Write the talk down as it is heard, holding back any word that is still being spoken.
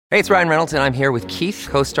Hey, it's Ryan Reynolds, and I'm here with Keith,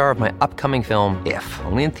 co-star of my upcoming film, If,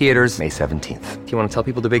 only in theaters May 17th. Do you want to tell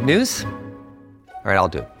people the big news? All right, I'll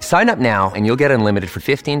do it. Sign up now and you'll get unlimited for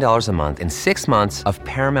 $15 a month and 6 months of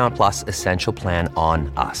Paramount Plus Essential Plan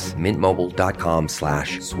on us.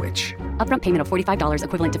 MintMobile.com/switch. Upfront payment of $45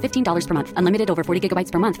 equivalent to $15 per month. Unlimited over 40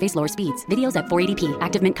 gigabytes per month. Face lower speeds. Videos at 480p.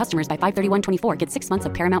 Active Mint customers by 531.24 get 6 months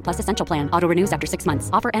of Paramount Plus Essential Plan. Auto renews after 6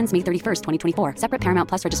 months. Offer ends May 31st, 2024. Separate Paramount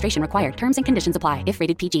Plus registration required. Terms and conditions apply if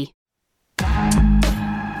rated PG.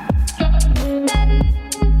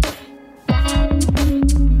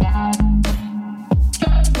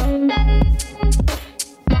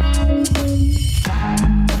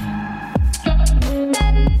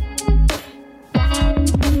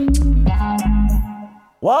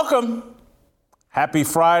 Welcome. Happy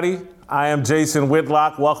Friday. I am Jason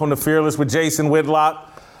Whitlock. Welcome to Fearless with Jason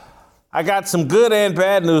Whitlock. I got some good and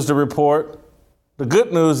bad news to report. The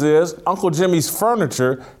good news is Uncle Jimmy's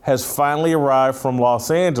Furniture has finally arrived from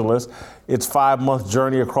Los Angeles. Its 5-month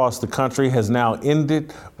journey across the country has now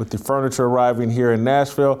ended with the furniture arriving here in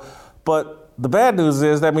Nashville. But the bad news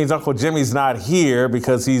is that means Uncle Jimmy's not here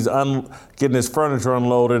because he's getting his furniture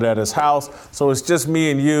unloaded at his house. So it's just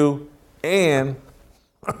me and you and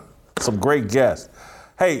some great guests.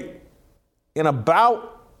 Hey, in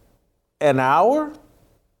about an hour,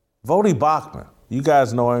 Voddie Baucham, you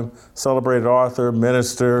guys know him, celebrated author,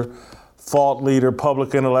 minister, thought leader,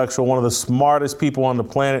 public intellectual, one of the smartest people on the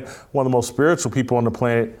planet, one of the most spiritual people on the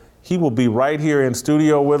planet. He will be right here in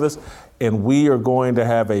studio with us, and we are going to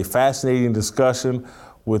have a fascinating discussion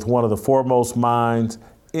with one of the foremost minds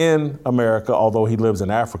in America, although he lives in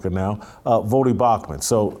Africa now, Voddie Baucham.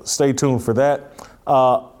 So stay tuned for that.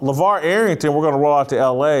 LeVar Arrington, we're going to roll out to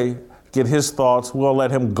L.A., get his thoughts. We'll let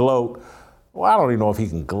him gloat. Well, I don't even know if he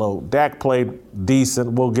can gloat. Dak played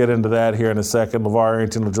decent. We'll get into that here in a second. LeVar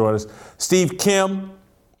Arrington will join us. Steve Kim,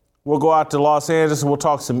 we'll go out to Los Angeles and we'll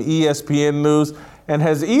talk some ESPN news. And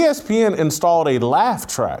has ESPN installed a laugh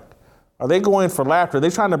track? Are they going for laughter? Are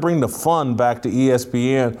they trying to bring the fun back to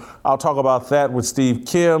ESPN? I'll talk about that with Steve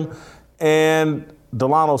Kim. And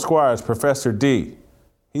Delano Squires, Professor D.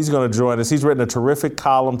 He's going to join us. He's written a terrific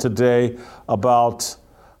column today about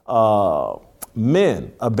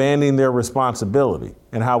men abandoning their responsibility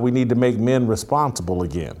and how we need to make men responsible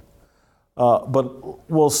again. But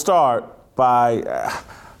we'll start by,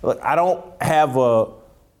 look, I don't have a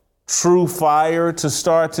true fire to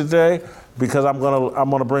start today because I'm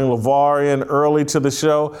gonna bring LeVar in early to the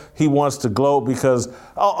show. He wants to gloat because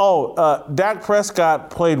Dak Prescott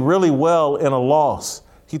played really well in a loss.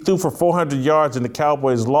 He threw for 400 yards and the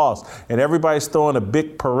Cowboys lost, and everybody's throwing a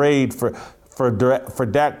big parade for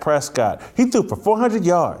Dak Prescott. He threw for 400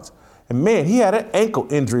 yards. And man, he had an ankle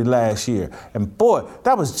injury last year. And boy,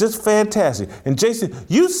 that was just fantastic. And Jason,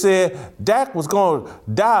 you said Dak was going to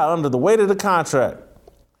die under the weight of the contract.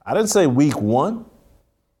 I didn't say week 1.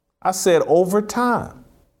 I said over time.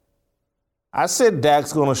 I said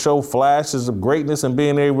Dak's going to show flashes of greatness and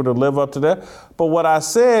being able to live up to that. But what I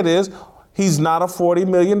said is he's not a $40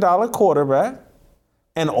 million quarterback.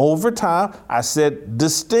 And over time, I said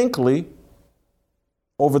distinctly,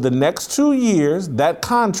 over the next 2 years, that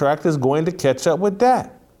contract is going to catch up with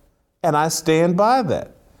Dak. And I stand by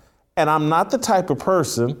that. And I'm not the type of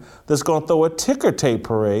person that's going to throw a ticker tape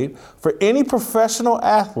parade for any professional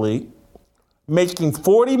athlete making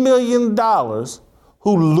 $40 million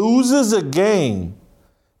who loses a game.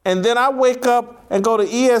 And then I wake up and go to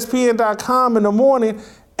ESPN.com in the morning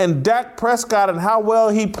and Dak Prescott and how well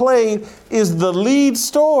he played is the lead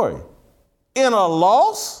story. In a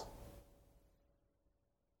loss?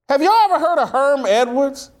 Have y'all ever heard of Herm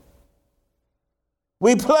Edwards?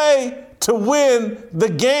 We play to win the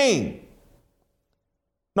game.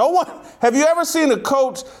 No one. Have you ever seen a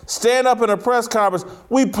coach stand up in a press conference?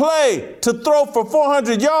 We play to throw for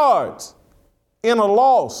 400 yards in a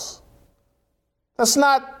loss. That's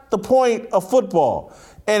not the point of football.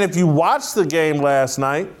 And if you watched the game last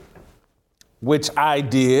night, which I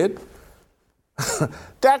did,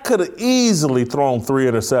 Dak could have easily thrown 3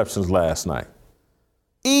 interceptions last night.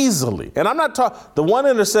 Easily. And I'm not talking, the one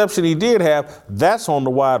interception he did have, that's on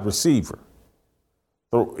the wide receiver.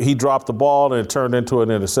 He dropped the ball and it turned into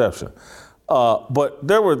an interception. But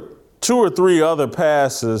there were 2 or 3 other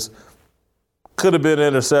passes, could have been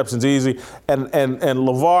interceptions easy. And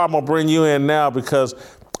LeVar, I'm going to bring you in now because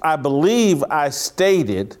I believe I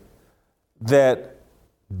stated that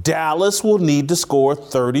Dallas will need to score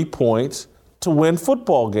 30 points to win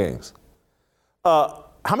football games.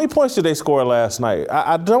 How many points did they score last night?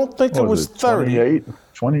 I don't think it was 30.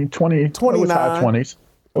 28, 20, 29. 29. High 20s.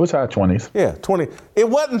 It was high 20s. Yeah, 20. It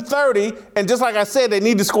wasn't 30, and just like I said, they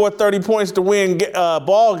need to score 30 points to win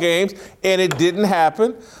ball games, and it didn't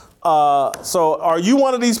happen. So are you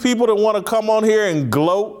one of these people that want to come on here and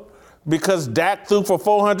gloat because Dak threw for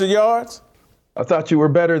 400 yards? I thought you were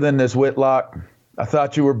better than this, Whitlock. I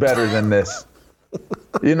thought you were better than this.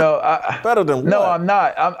 You know, better than what? No, I'm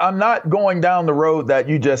not. I'm not going down the road that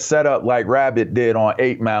you just set up like Rabbit did on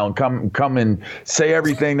 8 Mile. Come and say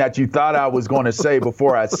everything that you thought I was going to say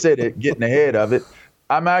before I said it, getting ahead of it.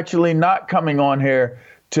 I'm actually not coming on here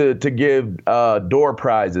to give door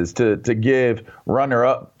prizes, to give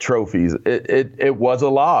runner-up trophies. It was a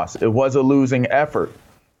loss. It was a losing effort.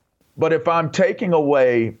 But if I'm taking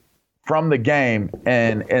away from the game,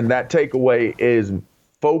 and that takeaway is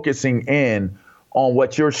focusing in on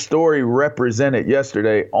what your story represented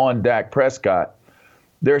yesterday on Dak Prescott,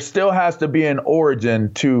 there still has to be an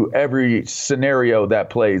origin to every scenario that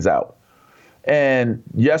plays out. And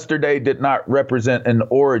yesterday did not represent an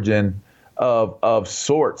origin of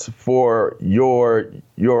sorts for your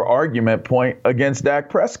argument point against Dak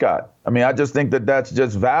Prescott. I mean, I just think that that's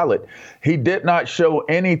just valid. He did not show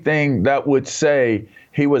anything that would say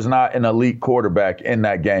he was not an elite quarterback in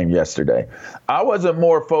that game yesterday. I wasn't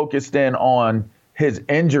more focused in on his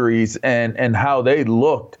injuries and how they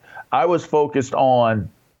looked. I was focused on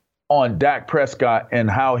Dak Prescott and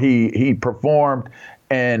how he performed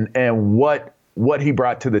and what he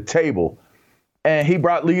brought to the table. And he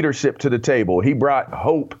brought leadership to the table. He brought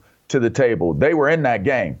hope to the table. They were in that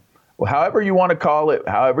game. Well, however you want to call it,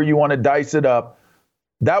 however you want to dice it up,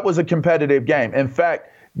 that was a competitive game. In fact,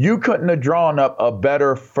 you couldn't have drawn up a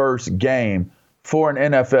better first game for an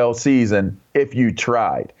NFL season if you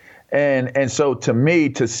tried. And so to me,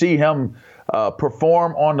 to see him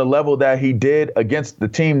perform on the level that he did against the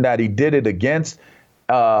team that he did it against,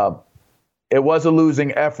 it was a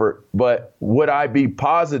losing effort. But would I be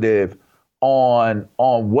positive on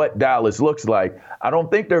what Dallas looks like? I don't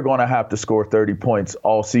think they're going to have to score 30 points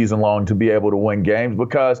all season long to be able to win games,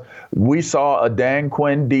 because we saw a Dan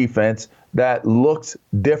Quinn defense that looks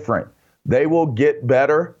different. They will get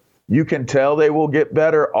better. You can tell they will get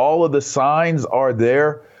better. All of the signs are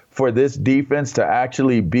there for this defense to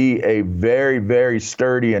actually be a very, very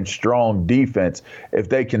sturdy and strong defense if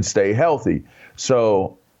they can stay healthy.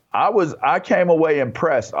 So I came away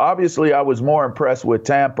impressed. Obviously, I was more impressed with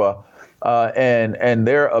Tampa and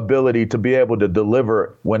their ability to be able to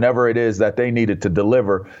deliver whenever it is that they needed to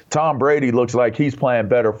deliver. Tom Brady looks like he's playing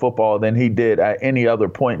better football than he did at any other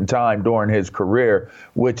point in time during his career,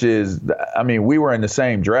 which is, I mean, we were in the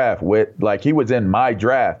same draft like he was in my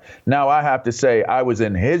draft. Now I have to say I was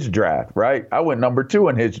in his draft, right? I went number 2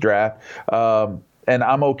 in his draft. And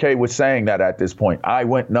I'm okay with saying that at this point. I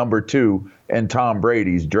went number 2 in Tom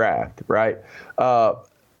Brady's draft, right?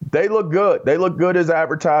 They look good. They look good as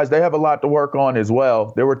advertised. They have a lot to work on as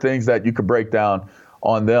well. There were things that you could break down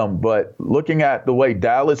on them. But looking at the way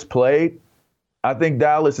Dallas played, I think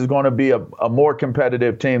Dallas is going to be a more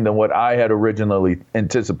competitive team than what I had originally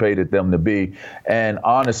anticipated them to be. And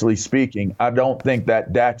honestly speaking, I don't think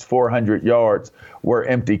that Dak's 400 yards were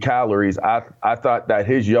empty calories. I thought that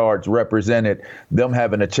his yards represented them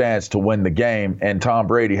having a chance to win the game and Tom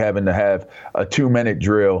Brady having to have a 2-minute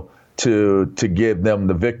drill to give them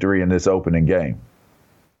the victory in this opening game.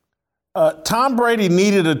 Tom Brady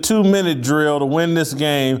needed a 2-minute drill to win this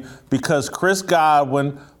game because Chris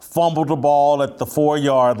Godwin fumbled the ball at the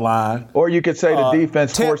 4-yard line. Or you could say the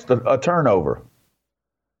defense forced a turnover.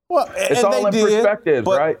 Well, it's all in perspective,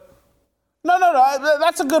 right? No.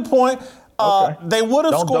 That's a good point. Okay. They would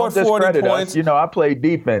have scored 40 points. Us. You know, I played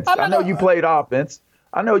defense. I know you played offense.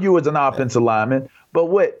 I know you was an offensive lineman.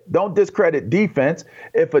 But don't discredit defense.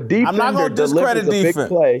 If a defender delivers a big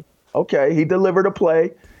play, okay, he delivered a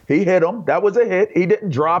play. He hit him. That was a hit. He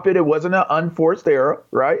didn't drop it. It wasn't an unforced error,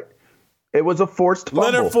 right? It was a forced fumble.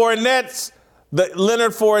 Leonard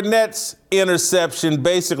Fournette's interception,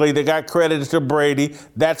 basically, they got credited to Brady.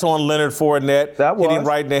 That's on Leonard Fournette. That was. Hitting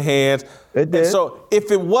right in the hands. It did. And so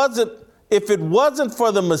if it wasn't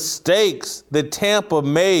for the mistakes that Tampa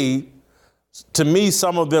made, to me,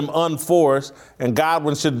 some of them unforced, and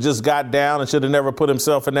Godwin should have just got down and should have never put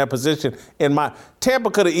himself in that position.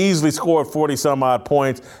 Tampa could have easily scored 40-some-odd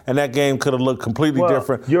points, and that game could have looked completely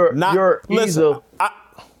different. Go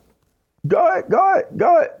ahead.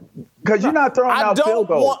 Because you're not throwing out field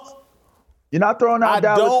goals. You're not throwing out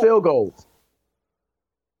Dallas field goals.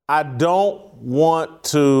 I don't want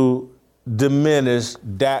to diminish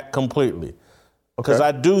Dak completely because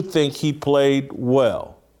I do think he played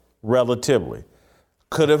well. Relatively.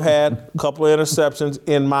 Could have had a couple of interceptions,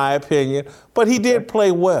 in my opinion, but he did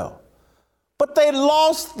play well. But they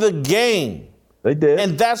lost the game. They did.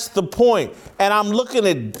 And that's the point. And I'm looking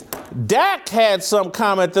at Dak had some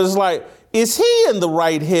comment that's like, is he in the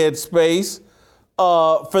right headspace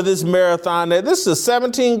for this marathon? This is a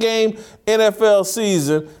 17-game NFL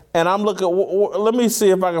season, and I'm looking. Let me see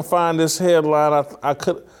if I can find this headline. I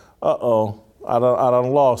could. I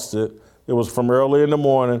done lost it. It was from early in the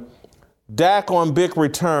morning. Dak on big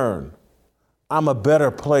return. I'm a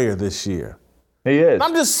better player this year. He is.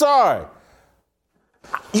 I'm just sorry.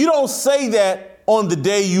 You don't say that on the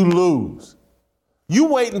day you lose. You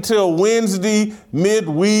wait until Wednesday,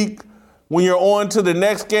 midweek, when you're on to the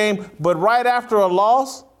next game. But right after a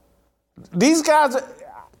loss, these guys,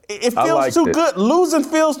 it feels too good. Losing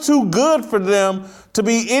feels too good for them to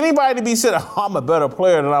be anybody to be said, oh, I'm a better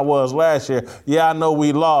player than I was last year. Yeah, I know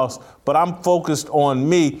we lost, but I'm focused on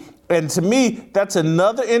me. And to me, that's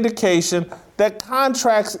another indication that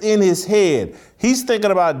contract's in his head. He's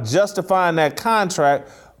thinking about justifying that contract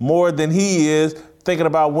more than he is thinking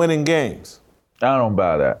about winning games. I don't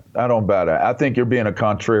buy that. I think you're being a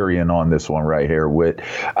contrarian on this one right here, Whit.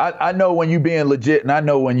 I know when you being legit, and I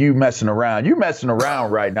know when you messing around. You messing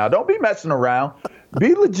around right now. Don't be messing around.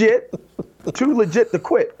 Be legit. Too legit to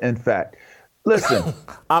quit, in fact. Listen.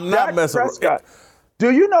 I'm not messing around. Do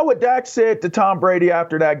you know what Dak said to Tom Brady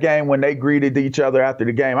after that game when they greeted each other after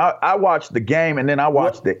the game? I watched the game, and then I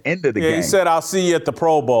watched the end of the game. He said, I'll see you at the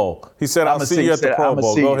Pro Bowl. He said, I'll see you at the Pro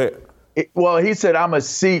Bowl. Go ahead. He said,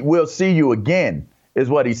 we'll see you again, is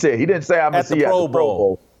what he said. He didn't say, I'm going to see you at the Pro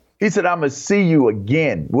Bowl. He said, I'm going to see you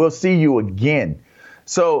again. We'll see you again.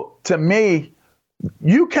 So, to me,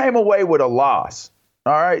 you came away with a loss,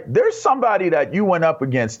 all right? There's somebody that you went up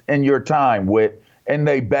against in your time with, and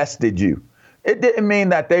they bested you. It didn't mean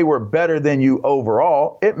that they were better than you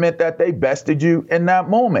overall. It meant that they bested you in that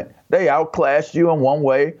moment. They outclassed you in one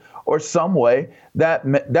way or some way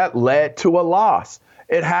that led to a loss.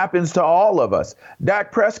 It happens to all of us.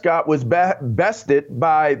 Dak Prescott was bested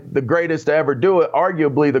by the greatest to ever do it,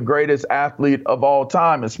 arguably the greatest athlete of all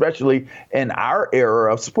time, especially in our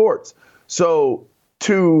era of sports. So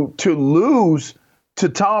to lose to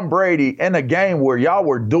Tom Brady in a game where y'all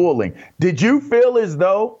were dueling, did you feel as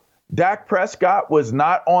though Dak Prescott was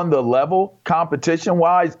not on the level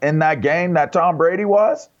competition-wise in that game that Tom Brady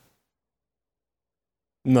was?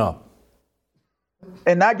 No.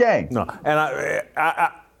 In that game? No.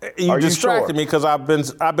 And you distracted me because I've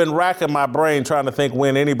been racking my brain trying to think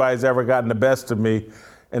when anybody's ever gotten the best of me.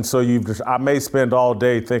 And so I may spend all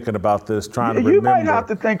day thinking about this, trying to remember. You might have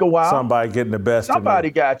to think a while. Somebody getting the best of me. Somebody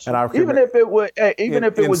got you. Even if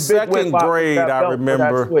it was in second grade, I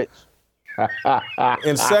remember.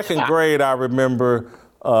 In second grade, I remember,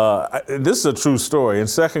 this is a true story. In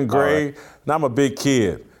second grade, and I'm a big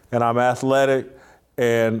kid, and I'm athletic,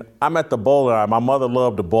 and I'm at the bowling alley. My mother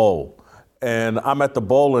loved to bowl. And I'm at the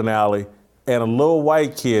bowling alley, and a little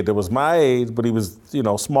white kid that was my age, but he was,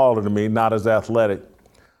 smaller than me, not as athletic.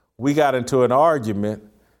 We got into an argument,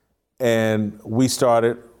 and we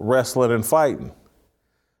started wrestling and fighting.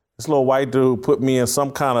 This little white dude put me in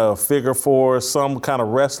some kind of figure four, some kind of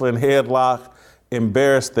wrestling headlock,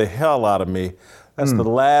 embarrassed the hell out of me. That's the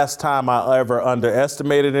last time I ever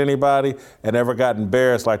underestimated anybody and ever got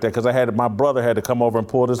embarrassed like that, because my brother had to come over and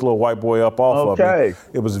pull this little white boy up off of me.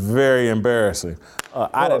 It was very embarrassing.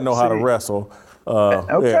 I didn't know how to wrestle. But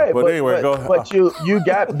anyway, go ahead. But you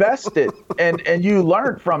got bested, and you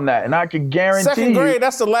learned from that, and I can guarantee second grade,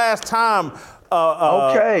 that's the last time.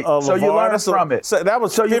 So you learned from it. That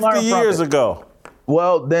was 50 years ago.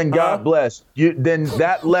 Well, then God bless you. Then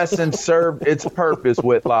that lesson served its purpose,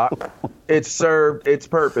 Whitlock. It served its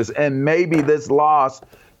purpose. And maybe this loss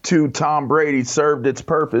to Tom Brady served its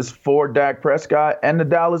purpose for Dak Prescott and the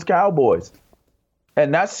Dallas Cowboys.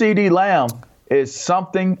 And that CeeDee Lamb is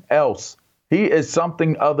something else. He is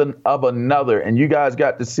something of another. And you guys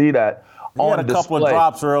got to see that on display. He had a couple of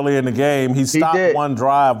drops early in the game. He stopped one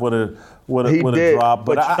drive with a drop.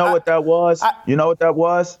 But you know what that was? You know what that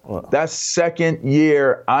was? That second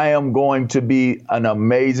year, I am going to be an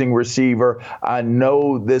amazing receiver. I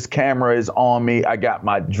know this camera is on me. I got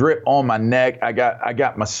my drip on my neck. I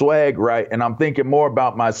got my swag right, and I'm thinking more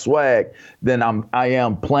about my swag than I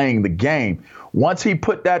am playing the game. Once he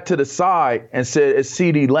put that to the side and said it's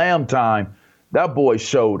CeeDee Lamb time, that boy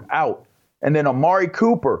showed out. And then Amari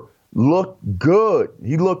Cooper looked good.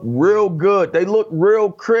 He looked real good. They looked real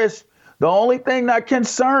crisp. The only thing that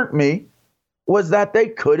concerned me was that they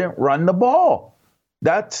couldn't run the ball.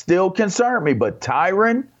 That still concerned me. But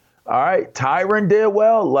Tyron did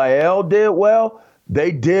well. Lael did well.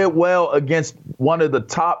 They did well against one of the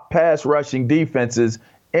top pass rushing defenses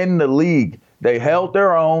in the league. They held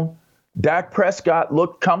their own. Dak Prescott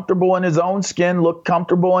looked comfortable in his own skin, looked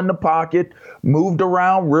comfortable in the pocket, moved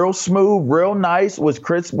around real smooth, real nice, was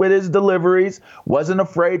crisp with his deliveries, wasn't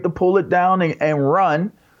afraid to pull it down and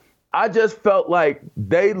run. I just felt like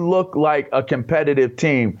they looked like a competitive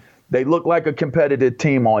team. They looked like a competitive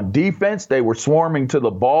team on defense. They were swarming to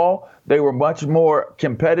the ball. They were much more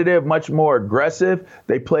competitive, much more aggressive.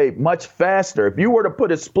 They played much faster. If you were to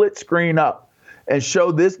put a split screen up and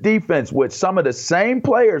show this defense with some of the same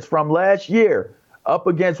players from last year up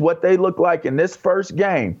against what they look like in this first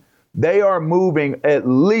game, they are moving at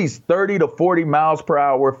least 30 to 40 miles per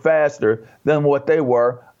hour faster than what they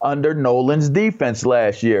were under Nolan's defense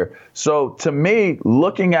last year. So to me,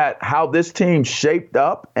 looking at how this team shaped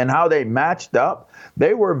up and how they matched up,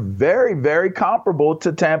 they were very, very comparable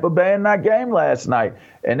to Tampa Bay in that game last night.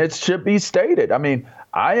 And it should be stated. I mean,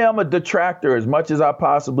 I am a detractor as much as I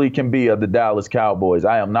possibly can be of the Dallas Cowboys.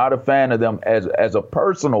 I am not a fan of them as a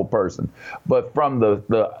personal person. But from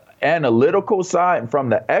the analytical side and from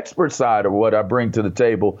the expert side of what I bring to the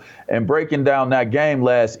table and breaking down that game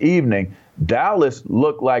last evening, Dallas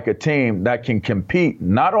looked like a team that can compete,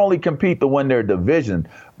 not only compete to win their division,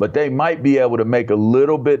 but they might be able to make a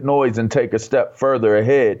little bit noise and take a step further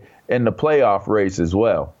ahead in the playoff race as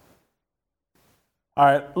well. All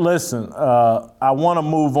right, listen, I want to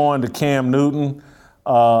move on to Cam Newton.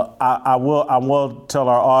 I will tell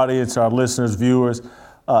our audience, our listeners, viewers,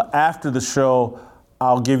 after the show,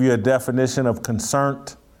 I'll give you a definition of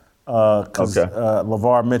concerned, because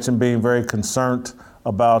LeVar mentioned being very concerned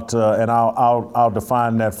about, and I'll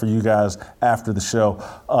define that for you guys after the show.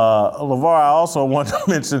 LeVar, I also want to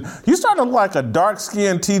mention, you start to look like a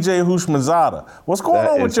dark-skinned TJ Houshmandzadeh. What's going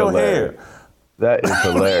on with your hair? That is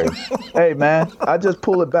hilarious. Hey, man, I just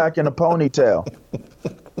pull it back in a ponytail.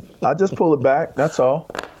 I just pull it back, that's all.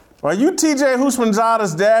 Are you TJ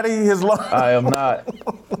Houshmandzadeh's daddy? I am not.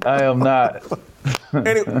 I am not.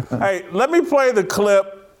 Anyway, hey, let me play the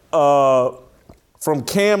clip from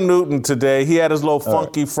Cam Newton today. He had his little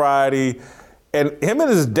Funky Friday, and him and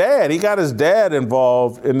his dad, he got his dad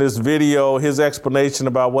involved in this video, his explanation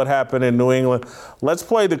about what happened in New England. Let's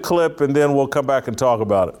play the clip, and then we'll come back and talk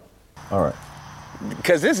about it. All right.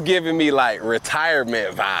 Because it's giving me, like,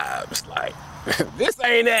 retirement vibes, like, this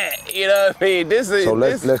ain't that, you know what I mean? This is so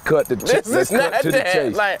let's cut to the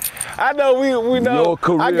chase. Like, I know we know. Your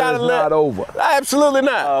career is not over. Absolutely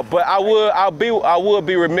not. But I would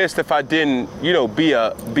be remiss if I didn't,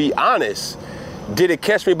 be honest. Did it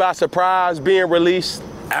catch me by surprise being released?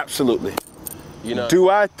 Absolutely. Do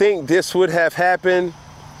I think this would have happened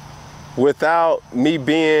without me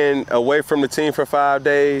being away from the team for 5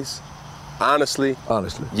 days? Honestly,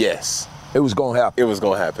 yes. It was going to happen. It was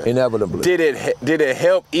going to happen. Inevitably. Did it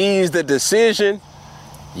help ease the decision?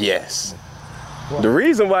 Yes. The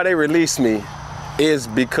reason why they released me is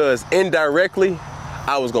because indirectly,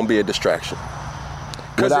 I was going to be a distraction.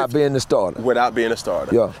 Without being the starter. Without being a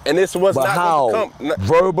starter. Yeah. And this was but not how? Going to come.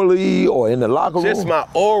 Verbally or in the locker room? Just my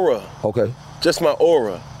aura. Okay. Just my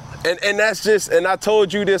aura. And that's just, and I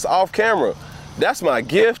told you this off camera. That's my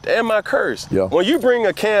gift and my curse. Yeah. When you bring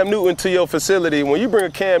a Cam Newton to your facility, when you bring a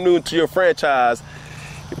Cam Newton to your franchise,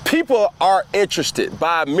 people are interested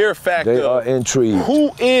by mere fact they are intrigued.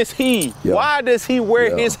 Who is he? Yeah. Why does he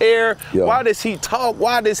wear his hair? Yeah. Why does he talk?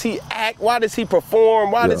 Why does he act? Why does he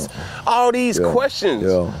perform? Why does all these questions?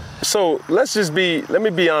 Yeah. So let me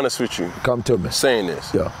be honest with you. Come to me. Saying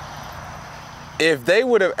this. Yeah. If they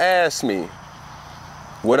would have asked me,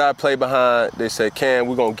 would I play behind? They said, Cam,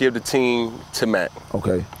 we're going to give the team to Matt.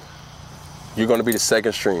 Okay. You're going to be the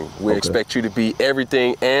second string. We expect you to be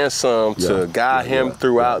everything and some to guide him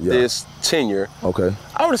throughout this tenure. Okay.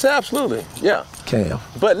 I would have said absolutely, yeah. Cam.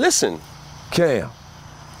 But listen. Cam.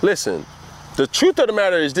 Listen. The truth of the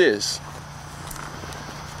matter is this.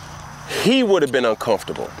 He would have been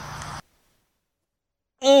uncomfortable.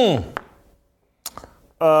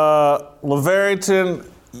 LeVarrington,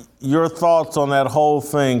 your thoughts on that whole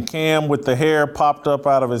thing? Cam with the hair popped up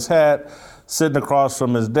out of his hat, sitting across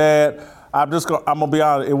from his dad. I'm gonna be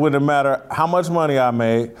honest, it wouldn't matter how much money I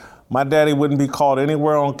made. My daddy wouldn't be caught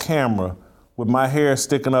anywhere on camera with my hair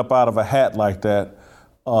sticking up out of a hat like that,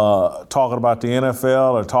 talking about the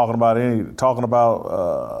NFL or talking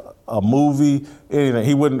about a movie, anything.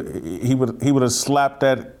 He would have slapped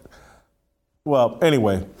that. Well,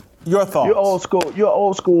 anyway. Your thoughts? You're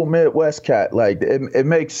old school Midwest cat. Like it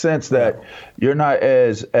makes sense that you're not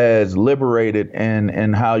as liberated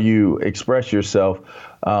in how you express yourself.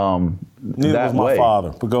 Neither was my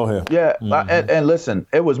father, but go ahead. Yeah, and listen,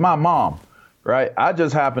 it was my mom, right? I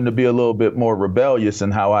just happen to be a little bit more rebellious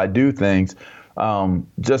in how I do things. I'm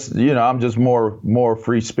just more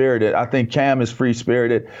free spirited. I think Cam is free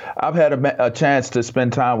spirited. I've had a chance to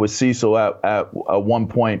spend time with Cecil at one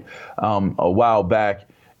point a while back,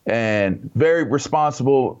 and very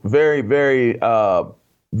responsible, very, very,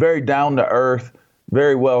 very down to earth,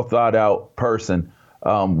 very well thought out person.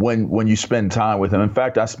 When you spend time with him. In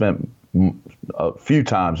fact, I spent a few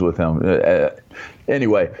times with him.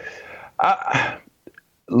 Anyway,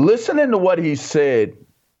 listening to what he said,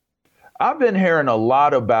 I've been hearing a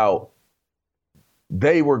lot about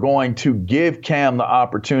they were going to give Cam the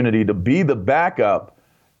opportunity to be the backup,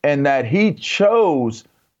 and that he chose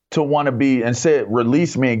to want to be and said,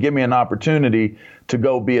 release me and give me an opportunity to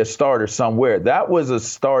go be a starter somewhere. That was a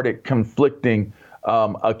started conflicting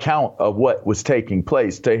account of what was taking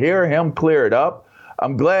place. To hear him clear it up,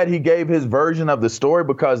 I'm glad he gave his version of the story,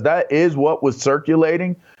 because that is what was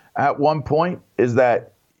circulating at one point, is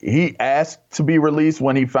that he asked to be released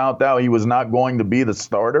when he found out he was not going to be the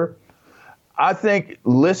starter. I think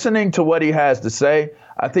listening to what he has to say,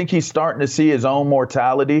 I think he's starting to see his own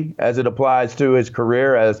mortality as it applies to his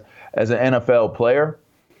career as an NFL player.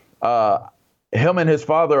 Him and his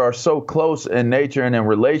father are so close in nature and in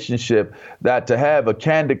relationship that to have a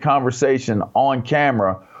candid conversation on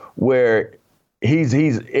camera where he's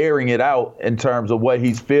airing it out in terms of what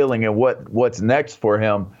he's feeling and what's next for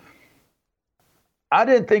him, I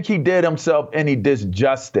didn't think he did himself any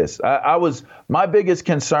disjustice. My biggest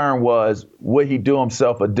concern was, would he do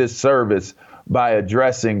himself a disservice by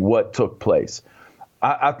addressing what took place?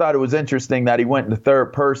 I thought it was interesting that he went in the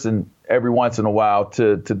third person every once in a while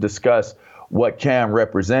to discuss what Cam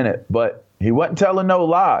represented, but he wasn't telling no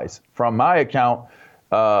lies. From my account,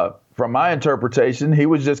 from my interpretation, he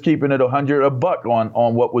was just keeping it a buck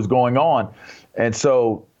on what was going on. And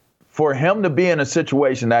so for him to be in a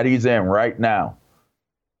situation that he's in right now,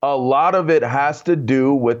 a lot of it has to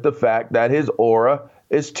do with the fact that his aura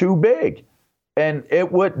is too big. And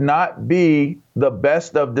it would not be the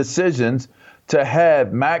best of decisions to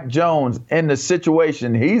have Mac Jones in the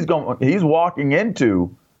situation he's walking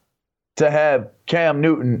into, to have Cam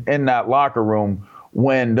Newton in that locker room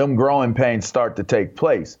when them growing pains start to take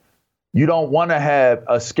place. You don't want to have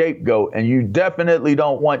a scapegoat, and you definitely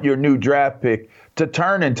don't want your new draft pick to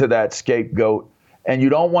turn into that scapegoat. And you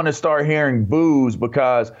don't want to start hearing boos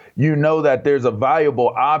because you know that there's a valuable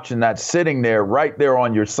option that's sitting there right there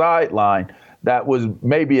on your sideline that was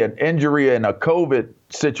maybe an injury and a COVID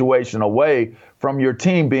situation away from your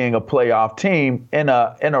team being a playoff team in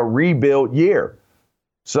a rebuild year.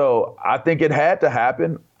 So I think it had to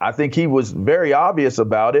happen. I think he was very obvious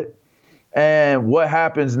about it. And what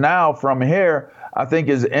happens now from here, I think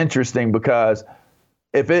is interesting, because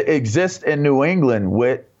if it exists in New England,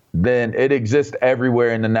 then it exists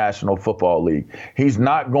everywhere in the National Football League. He's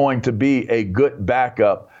not going to be a good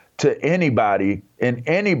backup to anybody in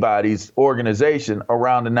anybody's organization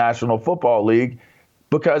around the National Football League,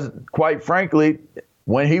 because quite frankly,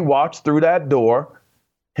 when he walks through that door,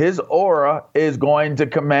 his aura is going to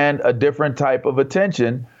command a different type of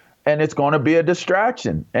attention, and it's going to be a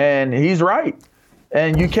distraction. And he's right.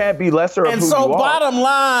 And you can't be lesser of who you are. And so bottom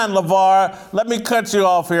line, LeVar, let me cut you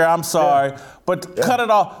off here. I'm sorry. But cut it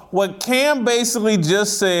off. What Cam basically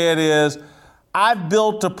just said is, I've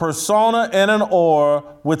built a persona and an aura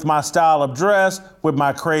with my style of dress, with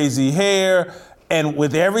my crazy hair, and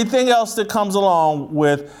with everything else that comes along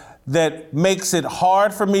with that makes it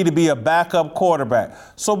hard for me to be a backup quarterback.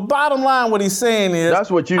 So bottom line, what he's saying is,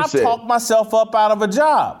 that's what you said. I've talked myself up out of a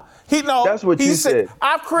job. That's what you said.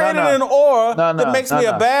 I've created an aura that makes me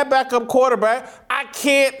a bad backup quarterback. I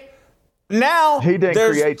can't now. He didn't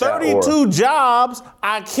create that aura. There's 32 jobs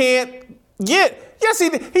I can't get. Yes,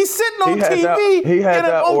 he's sitting on TV. He had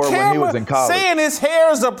that aura camera, when he was in college, saying his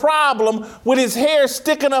hair is a problem with his hair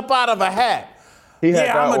sticking up out of a hat.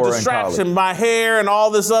 I'm a distraction, my hair and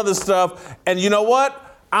all this other stuff. And you know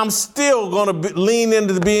what? I'm still going to lean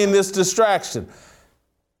into being this distraction.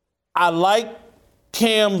 I like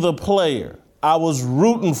Cam the player. I was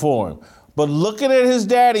rooting for him. But looking at his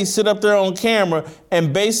daddy sit up there on camera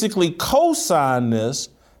and basically co-sign this,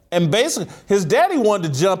 and basically his daddy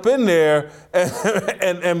wanted to jump in there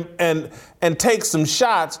and take some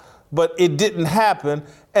shots, but it didn't happen.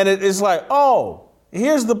 And it's like, oh,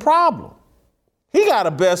 here's the problem. He got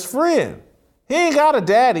a best friend. He ain't got a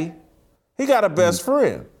daddy. He got a best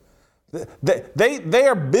friend. They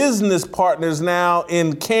are business partners now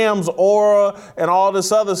in Cam's aura and all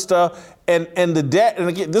this other stuff. And the dad, and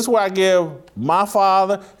again, this is where I give my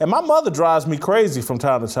father, and my mother drives me crazy from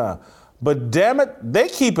time to time. But damn it, they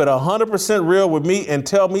keep it 100% real with me and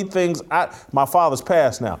tell me things. My father's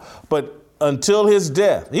passed now, but until his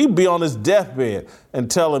death, he'd be on his deathbed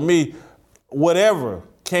and telling me whatever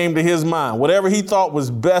came to his mind, whatever he thought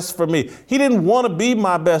was best for me. He didn't want to be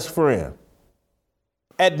my best friend.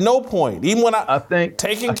 At no point, even when I think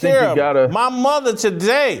taking care of my mother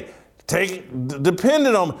today,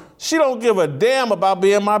 depending on me, she don't give a damn about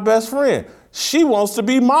being my best friend. She wants to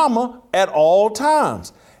be mama at all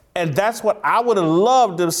times. And that's what I would have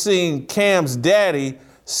loved to have seen Cam's daddy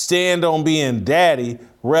stand on being daddy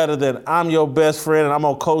rather than I'm your best friend and I'm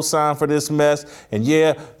going to co-sign for this mess. And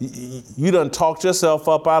yeah, you done talked yourself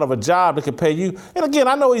up out of a job that could pay you. And again,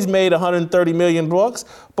 I know he's made $130 million,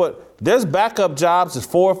 but there's backup jobs that's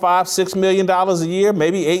 $4, $5, $6 million a year,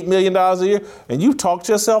 maybe $8 million a year. And you talked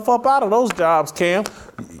yourself up out of those jobs, Cam.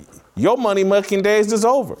 Your money making days is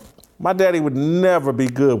over. My daddy would never be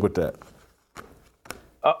good with that.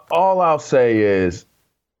 All I'll say is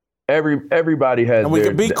everybody has and we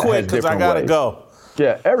can be quick because I got to go.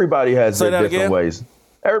 Yeah, everybody has their different ways.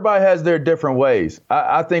 Everybody has their different ways.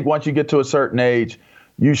 I think once you get to a certain age,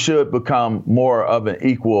 you should become more of an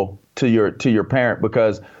equal to your parent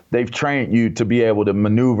because they've trained you to be able to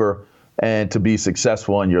maneuver and to be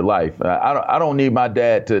successful in your life. I don't need my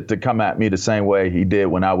dad to come at me the same way he did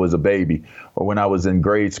when I was a baby or when I was in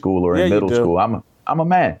grade school or in middle school. I'm a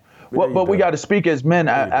man. But we got to speak as men.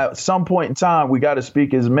 At some point in time, we got to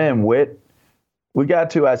speak as men, Whit. We got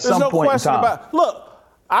to at some point in time. Look,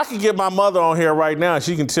 I can get my mother on here right now and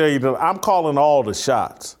she can tell you that I'm calling all the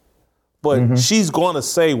shots. But she's going to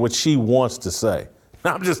say what she wants to say.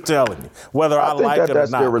 I'm just telling you, whether I like it or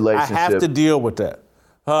not. I have to deal with that.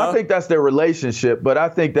 I think that's their relationship, but I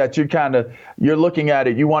think that you're looking at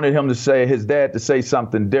it. You wanted him to say, his dad to say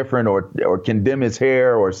something different or condemn his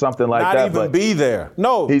hair or something like that. Not even be there.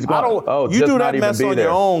 No, he's going. You do that mess on your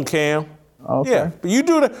own, Cam. Okay. Yeah, but you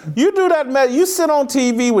do that mess. You sit on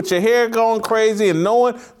TV with your hair going crazy and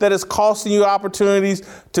knowing that it's costing you opportunities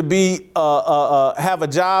to be have a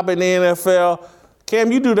job in the NFL.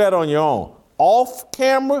 Cam, you do that on your own. Off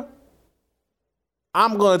camera,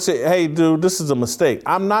 I'm going to say, hey, dude, this is a mistake.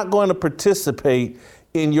 I'm not going to participate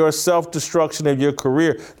in your self-destruction of your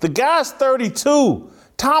career. The guy's 32.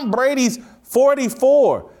 Tom Brady's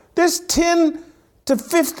 44. There's 10 to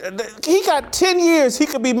 50. He got 10 years. He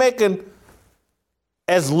could be making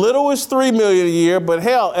as little as $3 million a year, but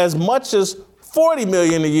hell, as much as $40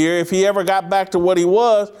 million a year if he ever got back to what he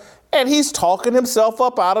was. And he's talking himself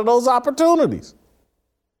up out of those opportunities.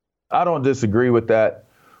 I don't disagree with that,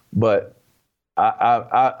 but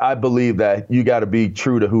I believe that you got to be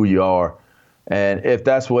true to who you are. And if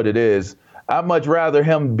that's what it is, I'd much rather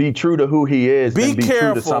him be true to who he is than be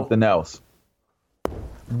true to something else.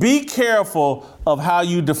 Be careful of how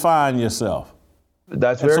you define yourself.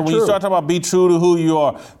 That's very true. So when you start talking about be true to who you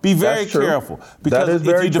are, be very careful. Because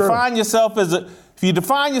if you define yourself as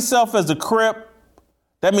a Crip,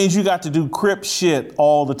 that means you got to do Crip shit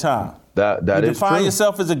all the time. That is true. You define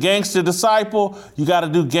yourself as a gangster disciple, you got to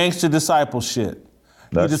do gangster disciple shit.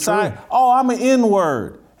 That's you decide, true. oh, I'm an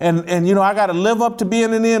N-word. And you know, I got to live up to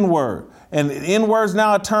being an N-word. And N-word's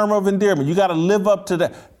now a term of endearment. You got to live up to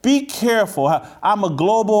that. Be careful. I'm a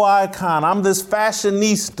global icon. I'm this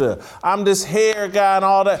fashionista. I'm this hair guy and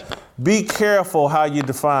all that. Be careful how you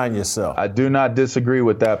define yourself. I do not disagree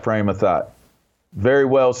with that frame of thought. Very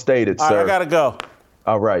well stated, sir. All right, I got to go.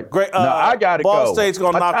 All right. Great. No, I got to go. Ball State's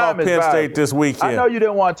going to knock off Penn State this weekend. I know you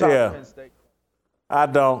didn't want to talk about Penn State. I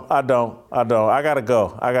don't. I got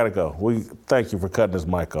to go. We thank you for cutting this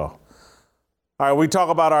mic off. All right, we talk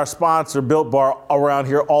about our sponsor, Built Bar, around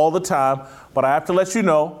here all the time, but I have to let you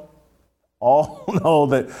know,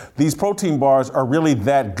 that these protein bars are really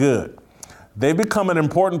that good. They've become an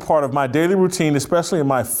important part of my daily routine, especially in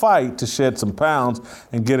my fight to shed some pounds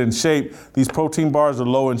and get in shape. These protein bars are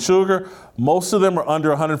low in sugar. Most of them are under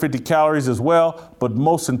 150 calories as well, but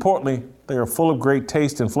most importantly, they are full of great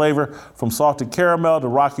taste and flavor, from salted caramel to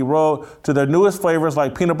Rocky Road to their newest flavors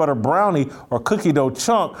like peanut butter brownie or cookie dough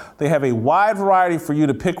chunk. They have a wide variety for you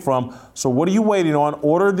to pick from. So what are you waiting on?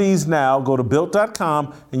 Order these now. Go to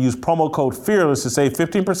Built.com and use promo code FEARLESS to save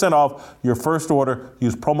 15% off your first order.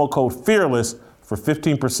 Use promo code FEARLESS for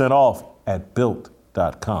 15% off at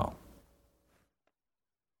Built.com.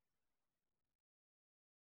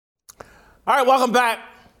 All right, welcome back.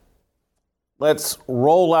 Let's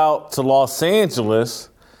roll out to Los Angeles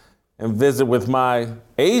and visit with my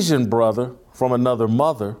Asian brother from another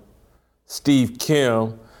mother, Steve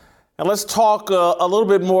Kim. And let's talk a little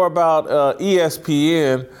bit more about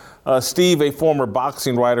ESPN. Steve, a former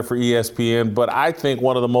boxing writer for ESPN, but I think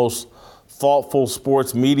one of the most thoughtful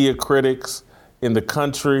sports media critics in the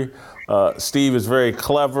country. Steve is very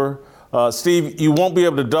clever. Steve, you won't be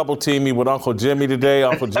able to double team me with Uncle Jimmy today.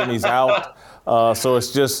 Uncle Jimmy's out. So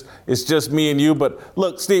it's just me and you. But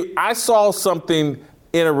look, Steve, I saw something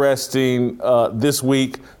interesting this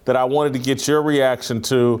week that I wanted to get your reaction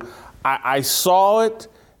to. I saw it,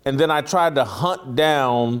 and then I tried to hunt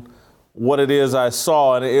down what it is I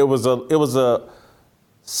saw, and it was a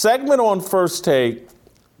segment on First Take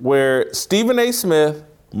where Stephen A. Smith,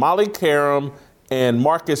 Molly Karam, and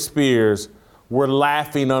Marcus Spears were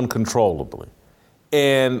laughing uncontrollably.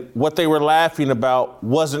 And what they were laughing about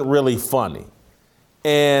wasn't really funny.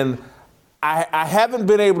 And I haven't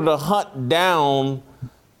been able to hunt down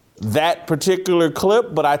that particular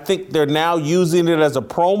clip, but I think they're now using it as a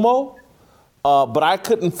promo. But I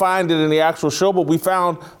couldn't find it in the actual show, but we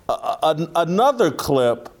found another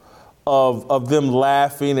clip of them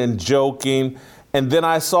laughing and joking. And then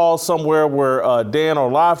I saw somewhere where Dan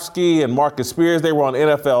Orlovsky and Marcus Spears, they were on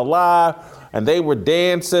NFL Live, and they were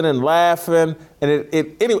dancing and laughing. And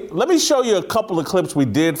anyway, let me show you a couple of clips we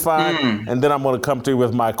did find, and then I'm going to come to you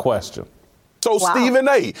with my question. So, wow. Stephen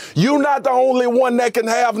A., you're not the only one that can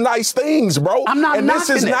have nice things, bro. I'm not and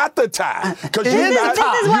knocking this is not the tie. This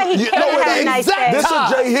is why he can't have nice things. This is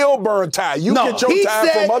Jay Hilburn tie. You get your tie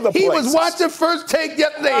from other places. He was watching First Take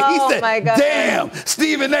yesterday. He said, damn,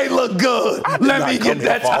 Stephen A. look good. Let me get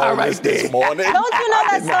that tie right there. Don't you know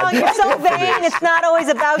that song? You're so vain, it's not always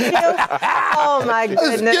about you. Oh, my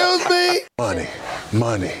goodness. Excuse me?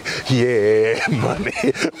 Money. Yeah,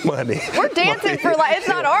 money. We're dancing for like, it's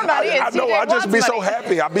not our money. I know, I just be so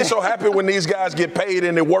happy. I be so happy when these guys get paid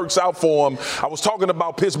and it works out for them. I was talking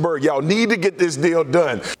about Pittsburgh. Y'all need to get this deal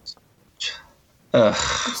done.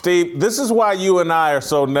 Steve, this is why you and I are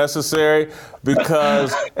so necessary,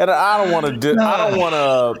 because, and I don't want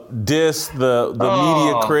to diss the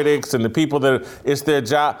media critics and the people that it's their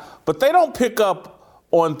job, but they don't pick up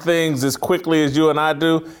on things as quickly as you and I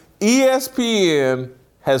do. ESPN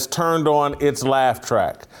has turned on its laugh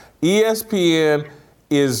track. ESPN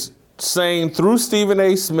is saying through Stephen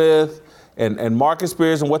A. Smith and Marcus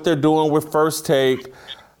Spears and what they're doing with First Take,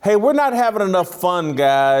 hey, we're not having enough fun,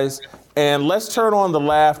 guys, and let's turn on the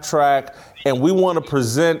laugh track, and we want to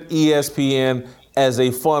present ESPN as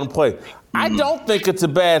a fun place. I don't think it's a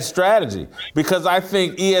bad strategy, because I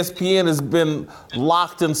think ESPN has been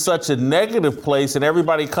locked in such a negative place, and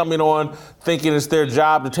everybody coming on thinking it's their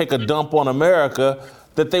job to take a dump on America,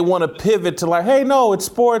 that they want to pivot to like, hey, no, it's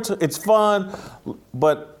sports, it's fun.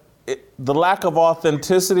 But the lack of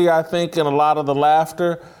authenticity, I think, in a lot of the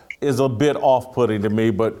laughter is a bit off-putting to me.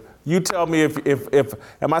 But you tell me if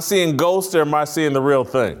am I seeing ghosts or am I seeing the real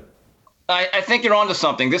thing? I think you're onto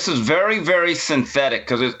something. This is very, very synthetic,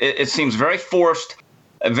 because it seems very forced,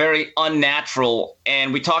 very unnatural.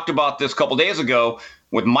 And we talked about this a couple days ago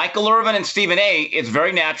with Michael Irvin and Stephen A. It's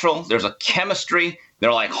very natural. There's a chemistry.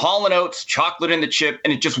 They're like Hall & Oates, chocolate in the chip,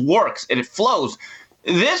 and it just works and it flows.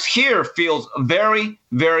 This here feels very,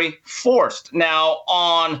 very forced. Now,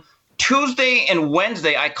 on Tuesday and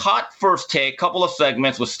Wednesday, I caught First Take, a couple of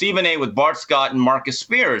segments with Stephen A., with Bart Scott and Marcus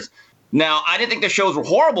Spears. Now, I didn't think the shows were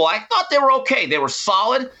horrible. I thought they were okay. They were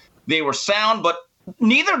solid. They were sound, but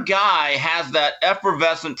neither guy has that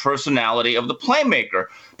effervescent personality of the playmaker.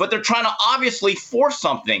 But they're trying to obviously force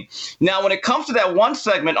something. Now, when it comes to that one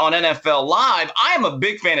segment on NFL Live, I am a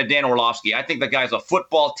big fan of Dan Orlovsky. I think the guy's a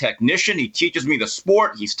football technician. He teaches me the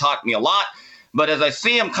sport. He's taught me a lot. But as I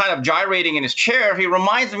see him kind of gyrating in his chair, he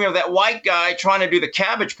reminds me of that white guy trying to do the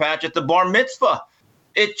Cabbage Patch at the bar mitzvah.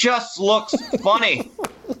 It just looks funny.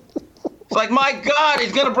 It's like, my God,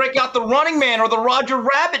 he's going to break out the Running Man or the Roger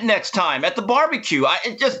Rabbit next time at the barbecue.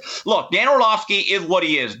 Look, Dan Orlovsky is what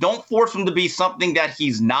he is. Don't force him to be something that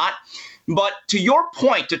he's not. But to your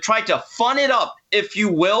point, to try to fun it up, if you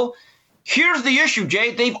will, here's the issue,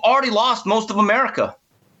 Jay. They've already lost most of America.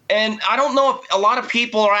 And I don't know if a lot of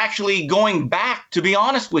people are actually going back, to be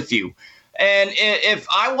honest with you. And if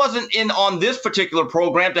I wasn't in on this particular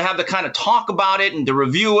program to have to kind of talk about it and to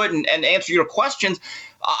review it and answer your questions,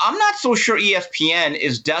 I'm not so sure ESPN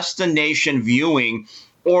is destination viewing,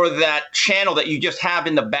 or that channel that you just have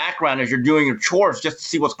in the background as you're doing your chores just to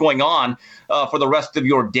see what's going on for the rest of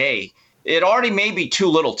your day. It already may be too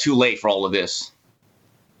little too late for all of this.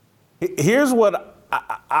 Here's what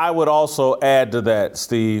I would also add to that,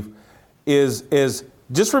 Steve, is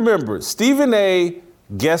just remember, Stephen A.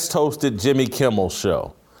 guest hosted Jimmy Kimmel's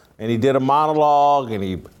show, and he did a monologue and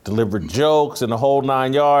he delivered jokes and the whole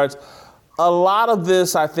 9 yards. A lot of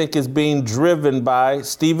this, I think, is being driven by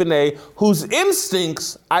Stephen A., whose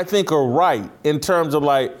instincts, I think, are right in terms of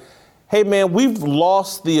like, hey, man, we've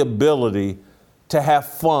lost the ability to have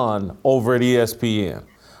fun over at ESPN.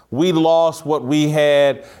 We lost what we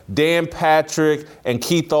had. Dan Patrick and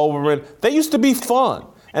Keith Olbermann, they used to be fun.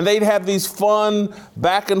 And they'd have these fun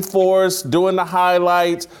back and forths doing the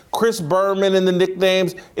highlights. Chris Berman and the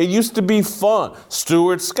nicknames. It used to be fun.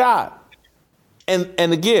 Stuart Scott. And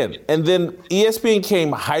then ESPN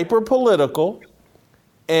came hyper political,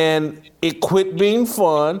 and it quit being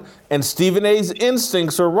fun. And Stephen A's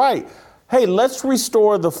instincts are right. Hey, let's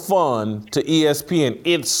restore the fun to ESPN.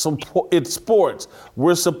 It's sports.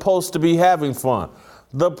 We're supposed to be having fun.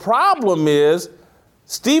 The problem is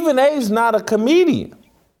Stephen A's not a comedian.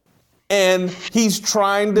 And he's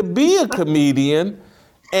trying to be a comedian,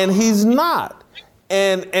 and he's not.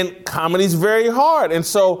 And comedy's very hard. And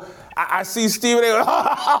so I see Stephen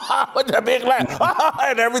A. with the big laugh,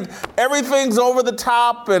 and everything's over the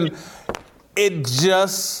top, and it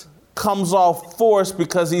just comes off forced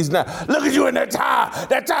because he's not. Look at you in that tie.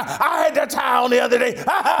 I had that tie on the other day.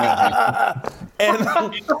 And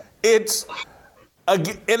it's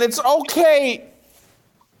okay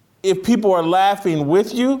if people are laughing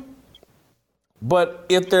with you, but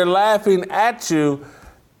if they're laughing at you,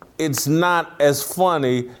 it's not as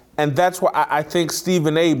funny. And that's why I think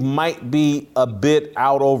Stephen A might be a bit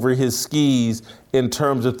out over his skis in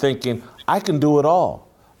terms of thinking, I can do it all.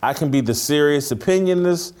 I can be the serious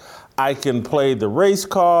opinionist. I can play the race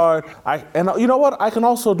card. And you know what? I can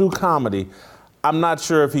also do comedy. I'm not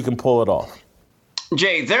sure if he can pull it off.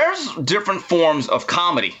 Jay, there's different forms of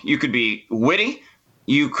comedy. You could be witty.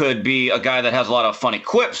 You could be a guy that has a lot of funny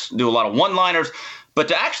quips, do a lot of one-liners. But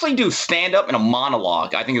to actually do stand-up in a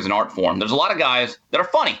monologue, I think is an art form. There's a lot of guys that are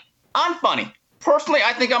funny. I'm funny. Personally,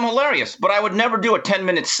 I think I'm hilarious. But I would never do a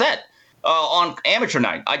 10-minute set on amateur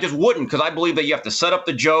night. I just wouldn't, because I believe that you have to set up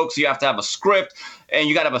the jokes, you have to have a script, and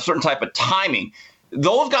you got to have a certain type of timing.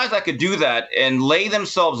 Those guys that could do that and lay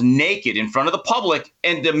themselves naked in front of the public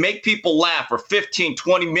and to make people laugh for 15,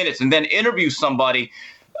 20 minutes and then interview somebody,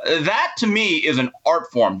 that to me is an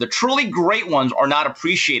art form. The truly great ones are not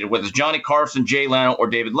appreciated, whether it's Johnny Carson, Jay Leno, or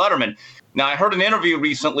David Letterman. Now, I heard an interview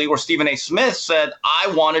recently where Stephen A. Smith said,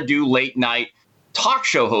 I want to do late night talk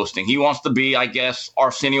show hosting. He wants to be, I guess,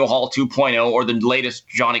 Arsenio Hall 2.0 or the latest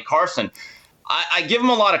Johnny Carson. I give him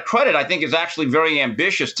a lot of credit. I think is actually very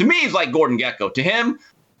ambitious. To me, he's like Gordon Gekko. To him,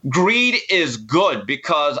 greed is good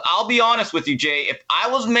because I'll be honest with you, Jay, if I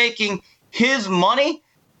was making his money,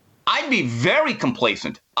 I'd be very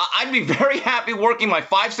complacent. I'd be very happy working my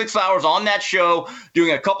 5-6 hours on that show,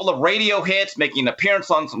 doing a couple of radio hits, making an appearance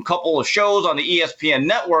on some couple of shows on the ESPN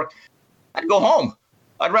network. I'd go home.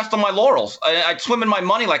 I'd rest on my laurels. I'd swim in my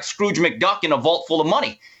money like Scrooge McDuck in a vault full of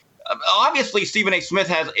money. Obviously, Stephen A. Smith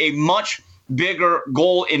has a much bigger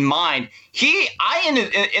goal in mind. In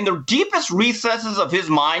the deepest recesses of his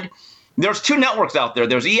mind, there's two networks out there.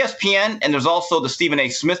 There's ESPN and there's also the Stephen A.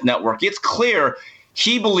 Smith network. It's clear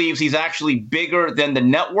he believes he's actually bigger than the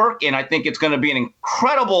network, and I think it's going to be an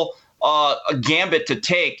incredible gambit to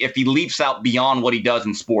take if he leaps out beyond what he does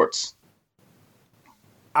in sports.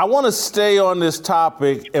 I want to stay on this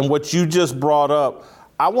topic and what you just brought up.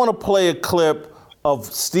 I want to play a clip of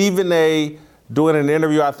Stephen A. doing an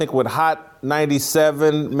interview, I think, with Hot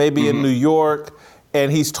 97, maybe in New York,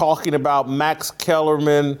 and he's talking about Max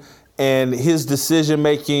Kellerman and his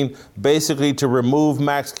decision-making basically to remove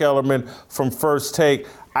Max Kellerman from First Take.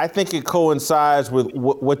 I think it coincides with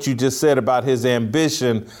what you just said about his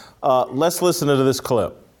ambition. Let's listen to this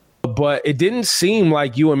clip. But it didn't seem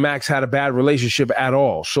like you and Max had a bad relationship at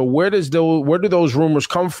all. So where do those rumors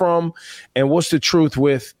come from? And what's the truth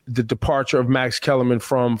with the departure of Max Kellerman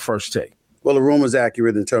from First Take? Well, the rumor's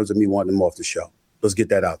accurate in terms of me wanting him off the show. Let's get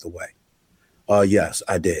that out the way. Yes,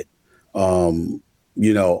 I did.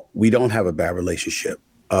 We don't have a bad relationship.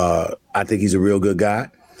 I think he's a real good guy.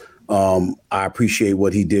 I appreciate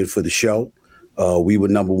what he did for the show. We were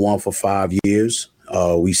number one for 5 years.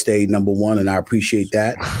 We stayed number one, and I appreciate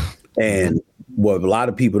that. And what a lot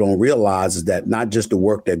of people don't realize is that not just the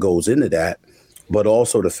work that goes into that, but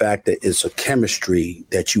also the fact that it's a chemistry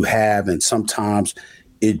that you have, and sometimes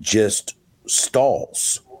it just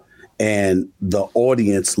stalls. And the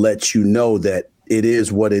audience lets you know that it is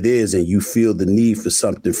what it is, and you feel the need for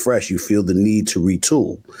something fresh. You feel the need to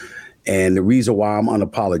retool. And the reason why I'm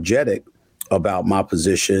unapologetic about my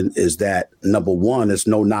position is that, number one, there's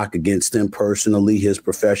no knock against him personally, his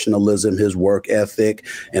professionalism, his work ethic,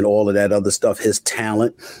 and all of that other stuff, his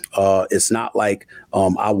talent. It's not like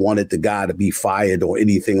I wanted the guy to be fired or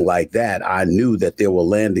anything like that. I knew that there were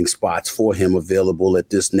landing spots for him available at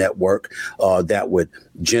this network that would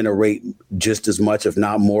generate just as much, if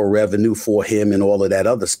not more, revenue for him and all of that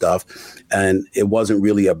other stuff. And it wasn't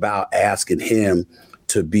really about asking him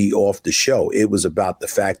to be off the show. It was about the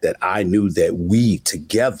fact that I knew that we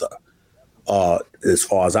together, as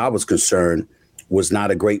far as I was concerned, was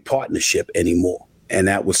not a great partnership anymore. And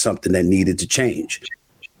that was something that needed to change.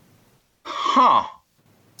 Huh.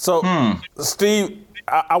 So, Steve,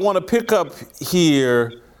 I want to pick up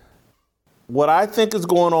here what I think is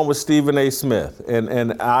going on with Stephen A. Smith.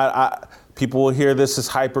 And people will hear this as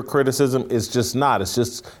hypercriticism. It's just not. It's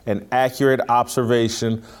just an accurate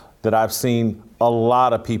observation that I've seen a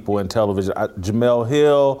lot of people in television. Jemele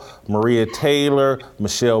Hill, Maria Taylor,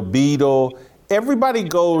 Michelle Beadle. Everybody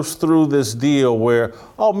goes through this deal where,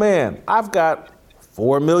 oh man, I've got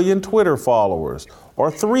 4 million Twitter followers or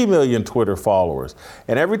 3 million Twitter followers.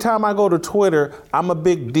 And every time I go to Twitter, I'm a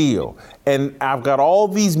big deal. And I've got all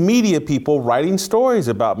these media people writing stories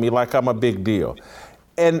about me like I'm a big deal.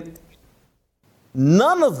 And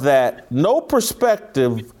none of that, no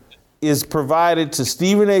perspective is provided to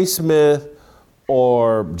Stephen A. Smith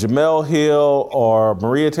or Jemele Hill or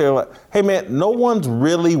Maria Taylor. Hey man, no one's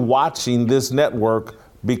really watching this network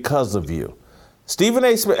because of you. Stephen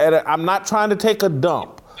A. Smith, and I'm not trying to take a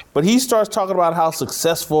dump, but he starts talking about how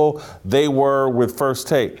successful they were with First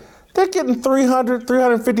Take. They're getting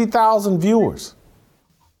 350,000 viewers.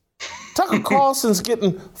 Tucker Carlson's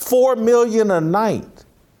getting 4 million a night.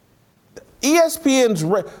 ESPN's,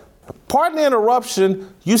 pardon the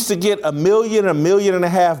interruption, used to get 1 million, 1.5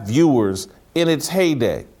 million viewers in its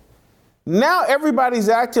heyday. Now everybody's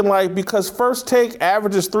acting like because First Take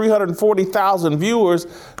averages 340,000 viewers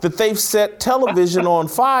that they've set television on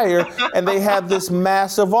fire and they have this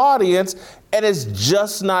massive audience, and it's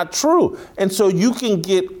just not true. And so you can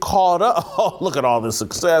get caught up. Oh, look at all this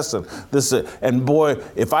success and this, and boy,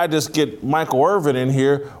 if I just get Michael Irvin in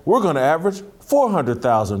here, we're going to average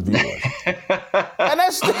 400,000 viewers. And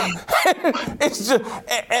that's it's just,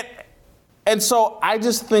 and so I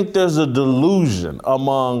just think there's a delusion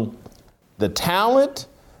among the talent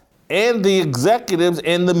and the executives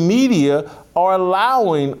and the media are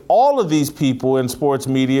allowing all of these people in sports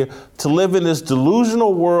media to live in this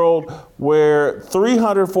delusional world where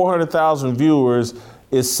 300, 400,000 viewers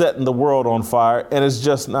is setting the world on fire, and it's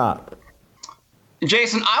just not.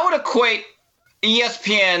 Jason, I would equate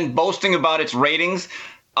ESPN boasting about its ratings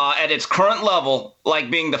at its current level like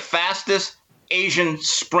being the fastest Asian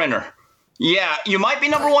sprinter. Yeah, you might be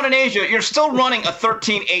number one in Asia. You're still running a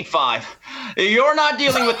 13.85. You're not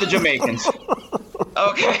dealing with the Jamaicans.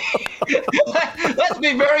 Okay? Let's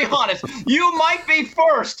be very honest. You might be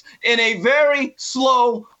first in a very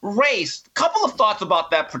slow race. Couple of thoughts about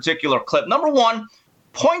that particular clip. Number one,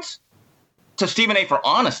 points to Stephen A. for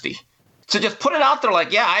honesty. To just put it out there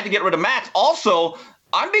like, yeah, I had to get rid of Max. Also,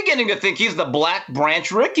 I'm beginning to think he's the Black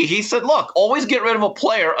Branch Rickey. He said, look, always get rid of a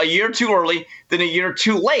player a year too early than a year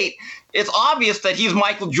too late. It's obvious that he's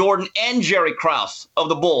Michael Jordan and Jerry Krause of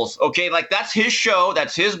the Bulls, okay? Like, that's his show,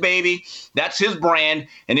 that's his baby, that's his brand,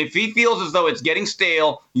 and if he feels as though it's getting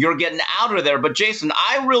stale, you're getting out of there. But, Jason,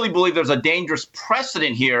 I really believe there's a dangerous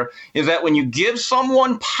precedent here, is that when you give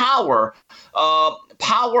someone power,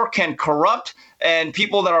 power can corrupt, and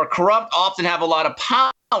people that are corrupt often have a lot of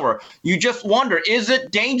power. You just wonder, is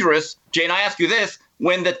it dangerous, Jane, I ask you this,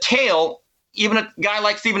 when the tail, even a guy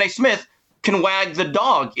like Stephen A. Smith, can wag the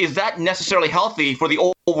dog? Is that necessarily healthy for the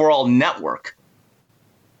overall network?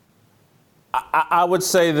 I would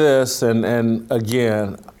say this, and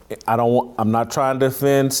again, I'm not trying to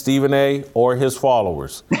offend Stephen A. or his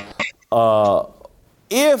followers.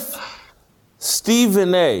 If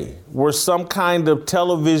Stephen A. were some kind of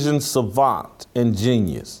television savant and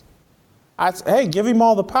genius, I'd say, hey, give him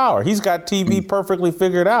all the power. He's got TV perfectly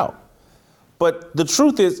figured out. But the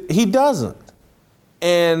truth is, he doesn't.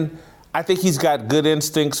 And I think he's got good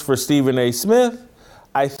instincts for Stephen A. Smith.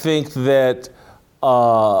 I think that,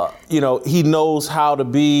 he knows how to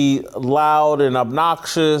be loud and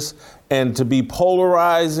obnoxious and to be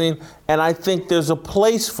polarizing. And I think there's a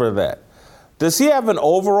place for that. Does he have an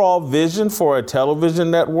overall vision for a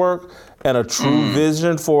television network and a true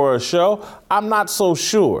vision for a show? I'm not so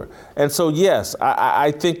sure. And so, yes,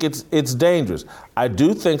 I think it's dangerous. I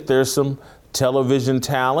do think there's some television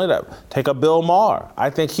talent. Take a Bill Maher.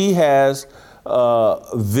 I think he has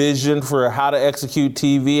vision for how to execute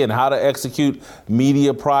TV and how to execute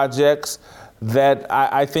media projects that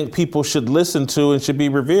I think people should listen to and should be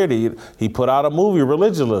revered. He put out a movie,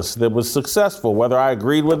 Religulous, that was successful, whether I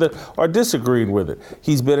agreed with it or disagreed with it.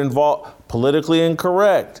 He's been involved, Politically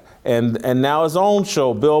Incorrect, and now his own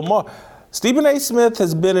show, Bill Maher. Stephen A. Smith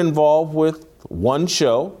has been involved with one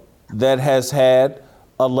show that has had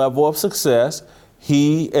a level of success.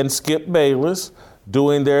 He and Skip Bayless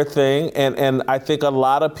doing their thing, and I think a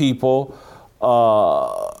lot of people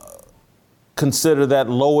consider that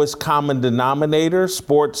lowest common denominator,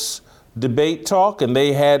 sports debate talk, and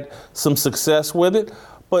they had some success with it.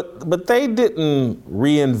 But they didn't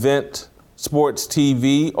reinvent sports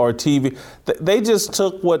TV or TV. They just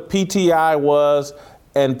took what PTI was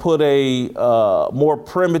and put a more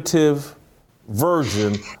primitive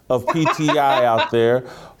version of PTI out there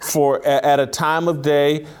at a time of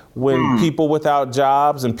day when people without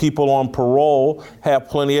jobs and people on parole have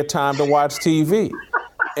plenty of time to watch TV.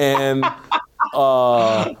 And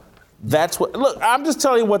that's what, look, I'm just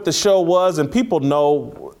telling you what the show was, and people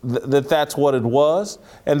know that that's what it was.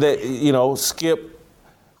 And that, you know, Skip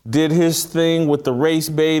did his thing with the race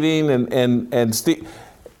baiting and Steve.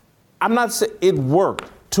 I'm not saying it worked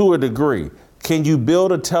to a degree. Can you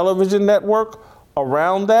build a television network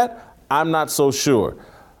around that? I'm not so sure.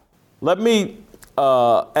 Let me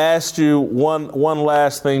ask you one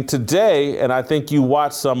last thing. Today, and I think you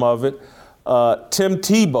watched some of it, Tim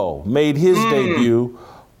Tebow made his debut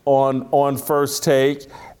on First Take,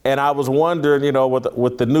 and I was wondering, you know,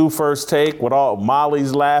 with the new First Take, with all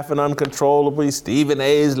Molly's laughing uncontrollably, Stephen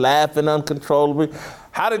A's laughing uncontrollably,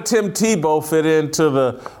 how did Tim Tebow fit into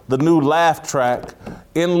the new laugh track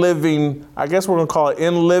in living? I guess we're gonna call it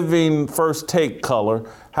in living First Take color.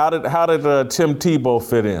 How did Tim Tebow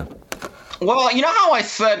fit in? Well, you know how I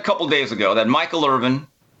said a couple days ago that Michael Irvin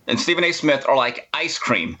and Stephen A. Smith are like ice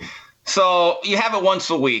cream. So you have it once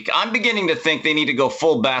a week. I'm beginning to think they need to go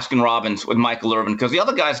full Baskin-Robbins with Michael Irvin because the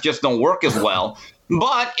other guys just don't work as well.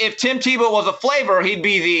 But if Tim Tebow was a flavor, he'd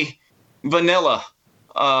be the vanilla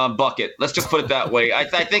bucket. Let's just put it that way. I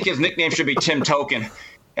think his nickname should be Tim Token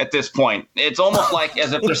at this point. It's almost like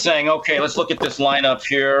as if they're saying, okay, let's look at this lineup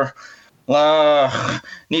here.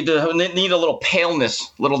 Need a little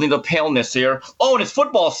paleness. Need a paleness here. Oh, and it's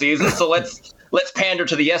football season, so let's pander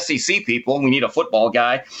to the SEC people. We need a football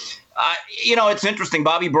guy. You know, it's interesting.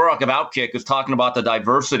 Bobby Burrock of Outkick is talking about the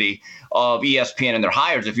diversity of ESPN and their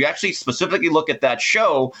hires. If you actually specifically look at that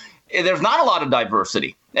show, there's not a lot of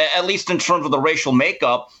diversity, at least in terms of the racial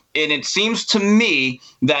makeup. And it seems to me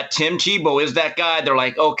that Tim Tebow is that guy. They're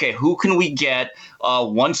like, okay, who can we get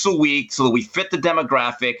once a week so that we fit the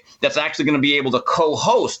demographic that's actually going to be able to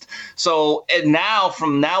co-host? So and now,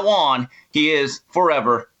 from now on, he is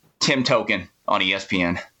forever Tim Token on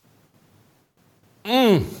ESPN.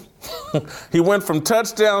 He went from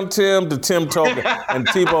touchdown Tim to Tim Token. And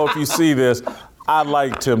Tebow, if you see this, I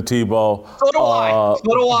like Tim Tebow. So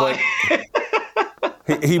do I.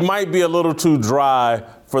 He might be a little too dry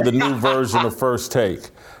for the new version of First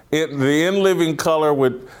Take. The in-living color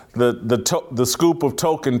with the scoop of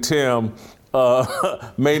Token Tim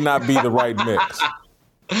may not be the right mix.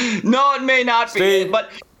 No, it may not be.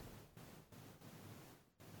 But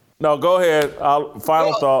no, go ahead.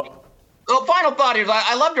 Final thought. Well, final thought here is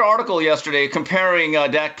I loved your article yesterday comparing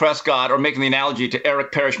Dak Prescott, or making the analogy to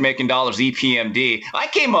Eric Parrish making dollars EPMD. I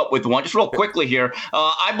came up with one just real quickly here.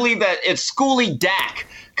 I believe that it's Schoolie Dak,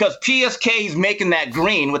 because PSK is making that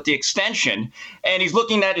green with the extension, and he's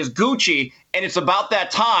looking at his Gucci, and it's about that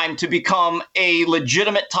time to become a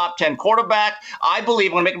legitimate top 10 quarterback. I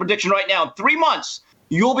believe, I'm going to make a prediction right now, in 3 months,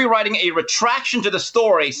 you'll be writing a retraction to the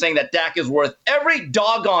story saying that Dak is worth every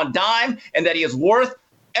doggone dime and that he is worth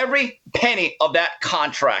every penny of that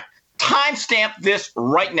contract. Timestamp this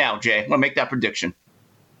right now, Jay. I'm going to make that prediction.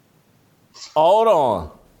 Hold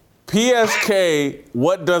on. PSK,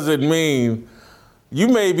 what does it mean? You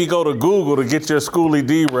maybe go to Google to get your Schoolie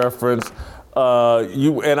D reference. I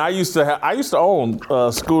used to own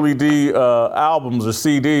Schoolie D albums or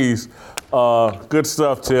CDs. Good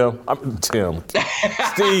stuff, Tim.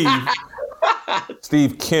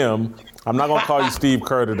 Steve Kim. I'm not going to call you Steve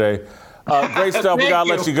Kerr today. Great stuff. We got to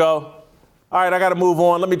let you go. All right, I got to move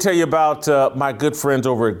on. Let me tell you about my good friends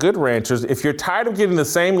over at Good Ranchers. If you're tired of getting the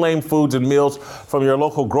same lame foods and meals from your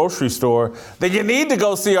local grocery store, then you need to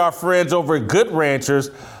go see our friends over at Good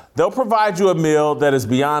Ranchers. They'll provide you a meal that is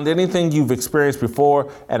beyond anything you've experienced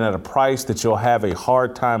before and at a price that you'll have a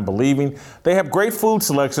hard time believing. They have great food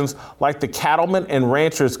selections like the Cattleman and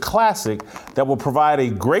Ranchers Classic that will provide a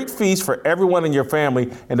great feast for everyone in your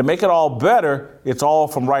family. And to make it all better, it's all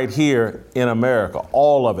from right here in America.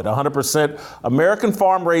 All of it. 100% American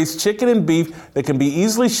farm-raised chicken and beef that can be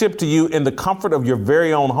easily shipped to you in the comfort of your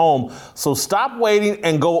very own home. So stop waiting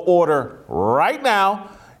and go order right now.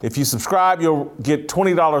 If you subscribe, you'll get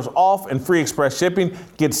 $20 off and free express shipping.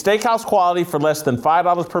 Get steakhouse quality for less than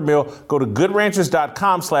 $5 per meal. Go to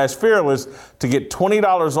goodranchers.com/fearless to get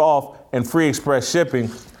 $20 off and free express shipping.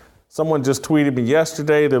 Someone just tweeted me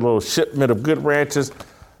yesterday, the little shipment of Good Ranchers.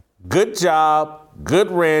 Good job, Good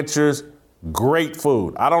Ranchers, great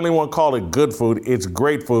food. I don't even want to call it good food. It's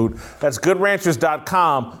great food. That's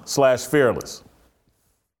goodranchers.com/fearless.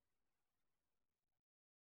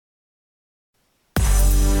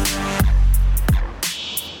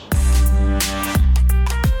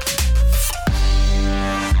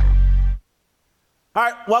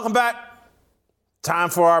 welcome back. Time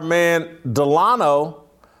for our man Delano,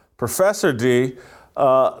 Professor D.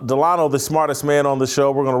 Delano, the smartest man on the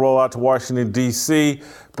show. We're going to roll out to Washington, D.C.,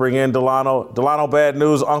 bring in Delano. Delano, bad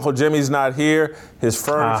news. Uncle Jimmy's not here. His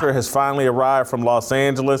furniture has finally arrived from Los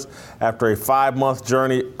Angeles after a 5-month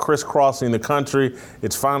journey crisscrossing the country.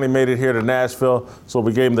 It's finally made it here to Nashville, so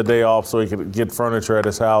we gave him the day off so he could get furniture at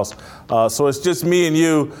his house. So it's just me and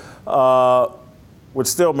you, which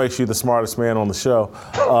still makes you the smartest man on the show.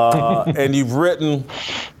 And you've written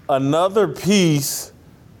another piece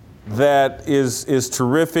that is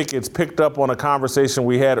terrific. It's picked up on a conversation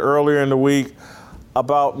we had earlier in the week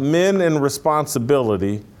about men and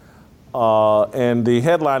responsibility. And the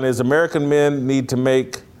headline is, American men need to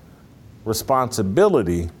make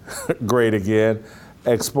responsibility great again.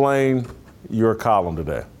 Explain your column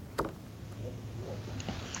today.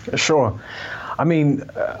 Sure. I mean,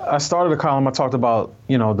 I started a column, I talked about,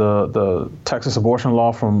 the Texas abortion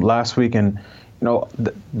law from last week, and,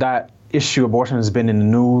 that issue, abortion, has been in the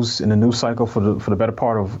news cycle for the better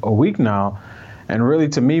part of a week now. And really,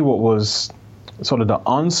 to me, what was sort of the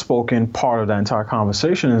unspoken part of that entire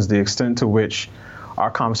conversation is the extent to which our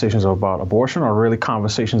conversations about abortion are really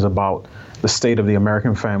conversations about the state of the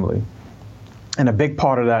American family. And a big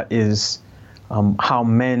part of that is how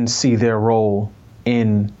men see their role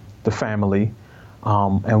in the family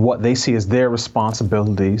and what they see as their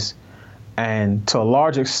responsibilities. And to a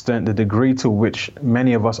large extent, the degree to which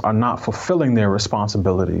many of us are not fulfilling their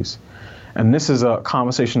responsibilities. And this is a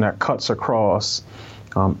conversation that cuts across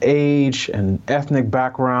age and ethnic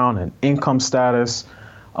background and income status.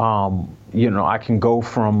 I can go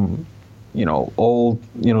from, old,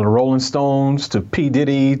 the Rolling Stones to P.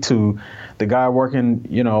 Diddy to the guy working,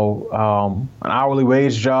 an hourly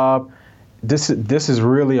wage job. This is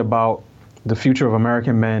really about the future of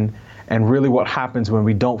American men and really what happens when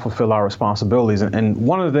we don't fulfill our responsibilities. And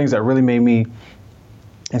one of the things that really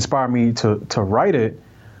inspired me to write it,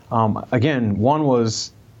 again, one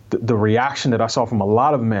was the reaction that I saw from a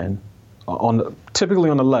lot of men, typically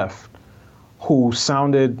on the left, who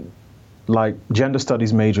sounded like gender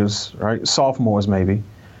studies majors, right? Sophomores maybe.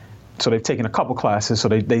 So they've taken a couple classes, so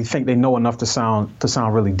they think they know enough to sound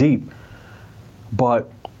really deep.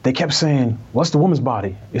 But they kept saying, what's the woman's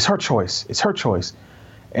body? It's her choice. It's her choice.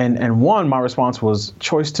 And my response was,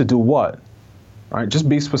 choice to do what? Right? Just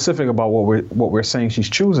be specific about what we're saying she's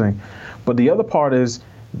choosing. But the other part is,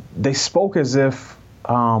 they spoke as if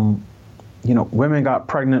women got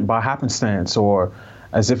pregnant by happenstance, or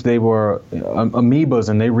as if they were amoebas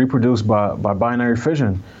and they reproduced by binary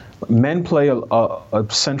fission. Men play a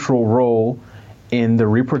central role in the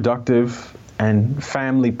reproductive and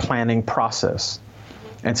family planning process.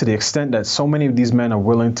 And to the extent that so many of these men are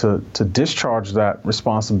willing to discharge that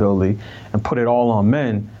responsibility and put it all on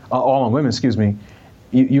women,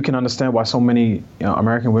 you can understand why so many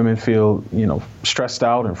American women feel, stressed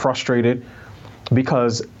out and frustrated,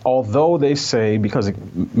 because although they say, because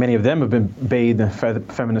many of them have been bathed in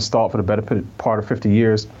feminist thought for the better part of 50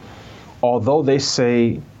 years, although they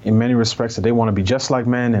say in many respects that they want to be just like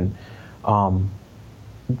men and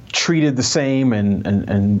treated the same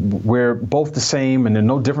and we're both the same and there are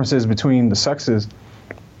no differences between the sexes,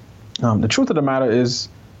 the truth of the matter is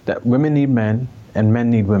that women need men and men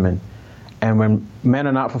need women. And when men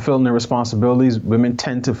are not fulfilling their responsibilities, women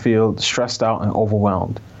tend to feel stressed out and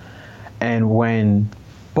overwhelmed. And when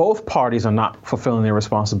both parties are not fulfilling their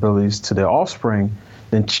responsibilities to their offspring,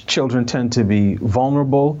 then children tend to be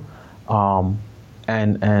vulnerable and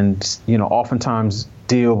oftentimes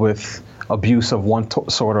deal with abuse of one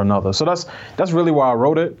sort or another. So that's really why I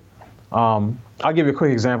wrote it. I'll give you a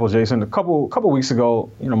quick example, Jason. A couple weeks ago,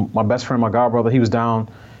 my best friend, my godbrother, he was down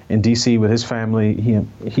in D.C. with his family.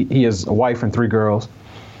 He has a wife and 3 girls,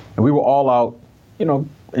 and we were all out,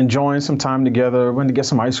 enjoying some time together. Went to get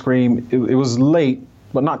some ice cream. It was late,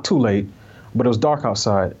 but not too late, but it was dark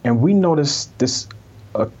outside, and we noticed this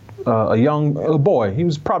a young boy. He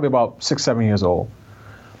was probably about 6-7 years old,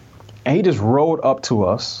 and he just rode up to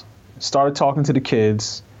us, started talking to the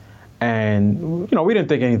kids, and we didn't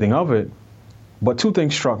think anything of it, but 2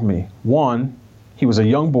 things struck me. One, he was a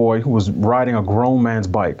young boy who was riding a grown man's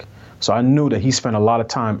bike, so I knew that he spent a lot of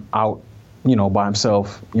time out, by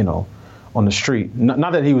himself, on the street.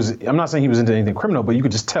 Not that I'm not saying he was into anything criminal, but you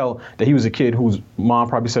could just tell that he was a kid whose mom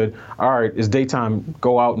probably said, all right, it's daytime,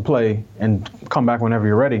 go out and play and come back whenever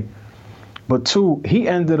you're ready. But 2, he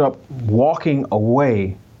ended up walking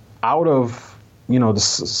away out of, the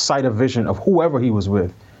sight of vision of whoever he was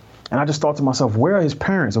with. And I just thought to myself, where are his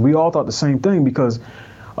parents? And we all thought the same thing, because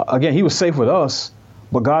again, he was safe with us,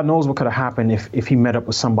 But God knows what could have happened if he met up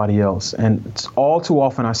with somebody else. And it's all too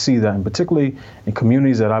often I see that, and particularly in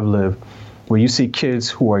communities that I've lived, where you see kids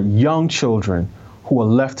who are young children who are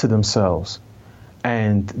left to themselves.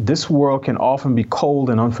 And this world can often be cold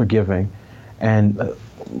and unforgiving. And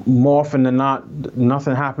more often than not,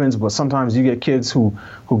 nothing happens, but sometimes you get kids who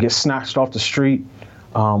get snatched off the street,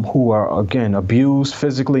 who are, again, abused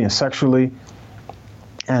physically and sexually.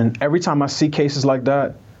 And every time I see cases like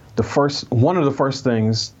that, one of the first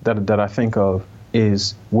things that I think of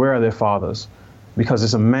is, where are their fathers? Because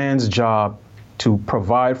it's a man's job to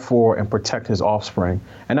provide for and protect his offspring.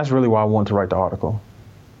 And that's really why I wanted to write the article.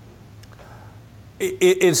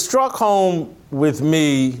 It struck home with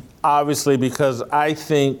me, obviously, because I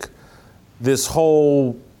think this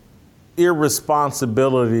whole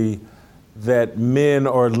irresponsibility that men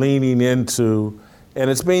are leaning into,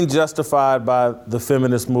 and it's being justified by the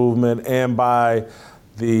feminist movement and by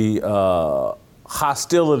the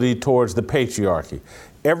hostility towards the patriarchy.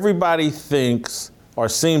 Everybody thinks, or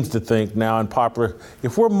seems to think now in popular,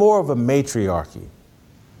 if we're more of a matriarchy,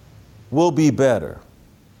 we'll be better.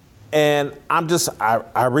 And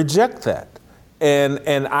I reject that. And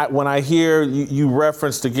when I hear you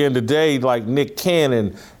referenced again today, like Nick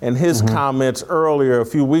Cannon and his comments earlier a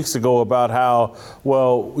few weeks ago about how,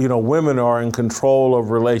 well, women are in control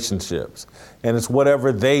of relationships and it's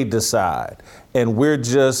whatever they decide. And we're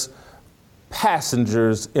just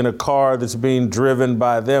passengers in a car that's being driven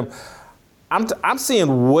by them. I'm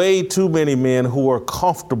seeing way too many men who are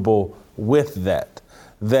comfortable with that.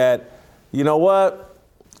 That, you know what?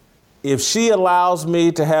 If she allows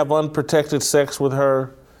me to have unprotected sex with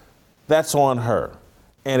her, that's on her.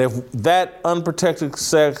 And if that unprotected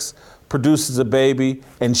sex produces a baby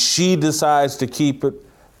and she decides to keep it,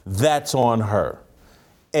 that's on her.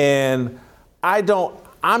 And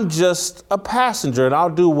I'm just a passenger, and I'll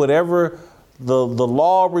do whatever the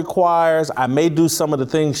law requires. I may do some of the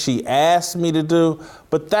things she asked me to do,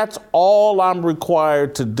 but that's all I'm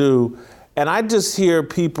required to do. And I just hear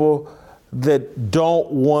people that don't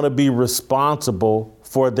want to be responsible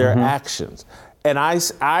for their actions. And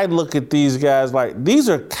I look at these guys like, these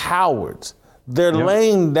are cowards. They're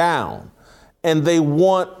laying down, and they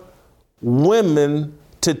want women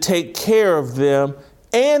to take care of them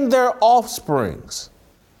and their offsprings.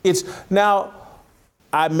 Now,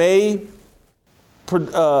 I may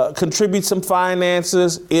contribute some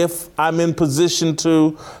finances if I'm in position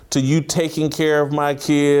to you taking care of my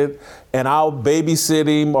kid, and I'll babysit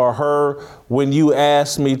him or her when you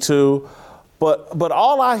ask me to. But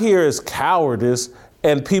all I hear is cowardice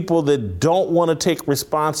and people that don't want to take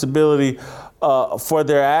responsibility for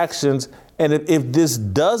their actions. And if this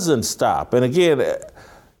doesn't stop, and again,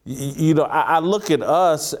 I look at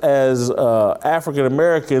us as African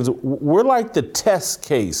Americans, we're like the test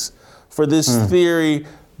case for this theory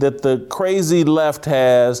that the crazy left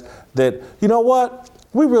has that, you know what,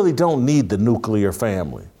 we really don't need the nuclear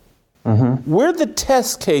family. We're the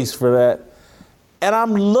test case for that. And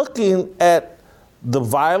I'm looking at the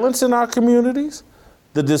violence in our communities,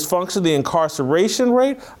 the dysfunction, the incarceration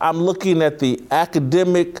rate. I'm looking at the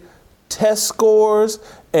academic test scores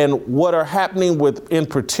and what are happening with, in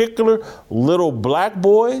particular, little black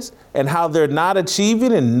boys and how they're not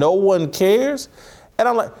achieving and no one cares. And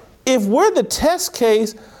I'm like, if we're the test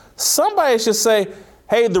case, somebody should say,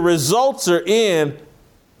 hey, the results are in,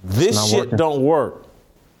 this shit don't work.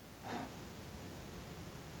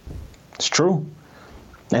 It's true.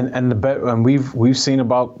 And we've seen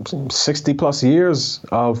about 60 plus years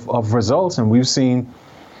of results, and we've seen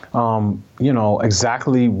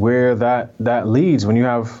exactly where that leads when you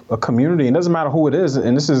have a community. It doesn't matter who it is.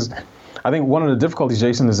 And this is, I think one of the difficulties,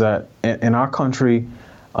 Jason, is that in our country,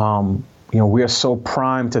 we are so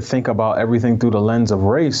primed to think about everything through the lens of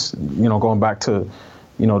race, going back to,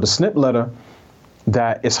 the SNP letter,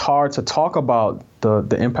 that it's hard to talk about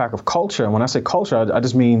the impact of culture. And when I say culture, I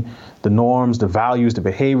just mean the norms, the values, the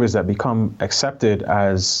behaviors that become accepted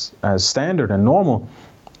as standard and normal.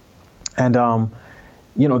 And,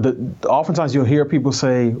 oftentimes you'll hear people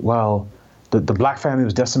say, well, the black family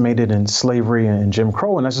was decimated in slavery and Jim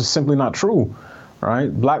Crow, and that's just simply not true,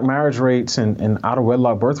 right? Black marriage rates and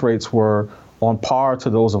out-of-wedlock birth rates were on par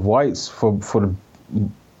to those of whites for the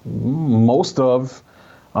most of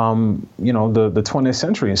the 20th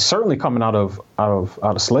century, and certainly coming out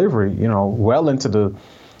of slavery, well into the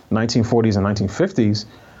 1940s and 1950s.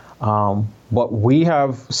 But we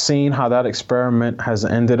have seen how that experiment has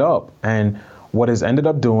ended up, and what has ended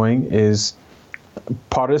up doing is,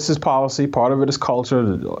 part of this is policy, part of it is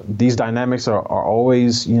culture. These dynamics are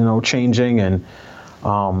always, changing and,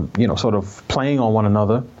 sort of playing on one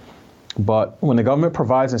another. But when the government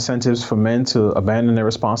provides incentives for men to abandon their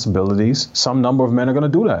responsibilities, some number of men are going to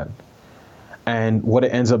do that. And what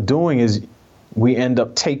it ends up doing is we end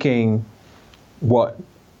up taking what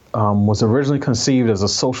was originally conceived as a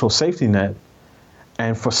social safety net,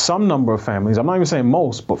 and for some number of families, I'm not even saying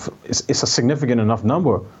most, but it's a significant enough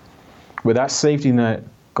number, where that safety net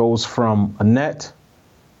goes from a net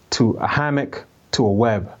to a hammock to a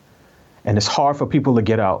web. And it's hard for people to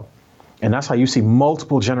get out. And that's how you see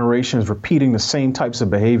multiple generations repeating the same types of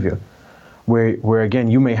behavior, where again,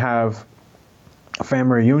 you may have a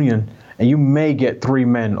family reunion and you may get 3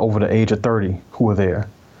 men over the age of 30 who are there.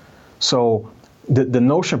 So the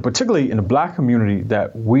notion, particularly in the Black community,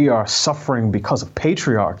 that we are suffering because of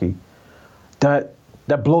patriarchy, that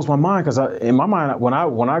blows my mind, because in my mind, when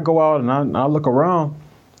I go out and I look around,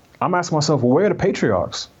 I'm asking myself, well, where are the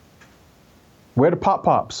patriarchs? Where are the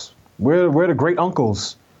pop-pops? Where are the great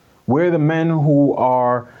uncles? Where are the men who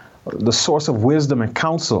are the source of wisdom and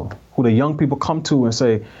counsel, who the young people come to and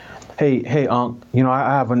say, hey, Unc,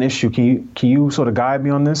 I have an issue. Can you sort of guide me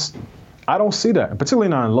on this? I don't see that, particularly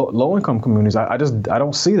not in low-income communities. I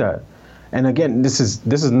don't see that. And again, this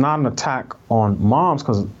is not an attack on moms,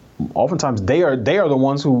 because oftentimes they are the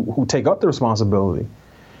ones who take up the responsibility.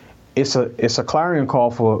 It's a clarion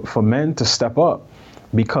call for men to step up,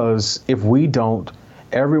 because if we don't,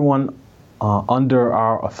 everyone under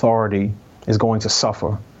our authority is going to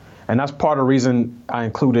suffer. And that's part of the reason I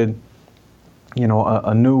included,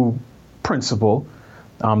 a new principle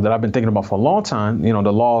that I've been thinking about for a long time,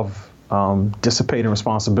 the law of dissipating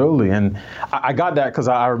responsibility. And I got that because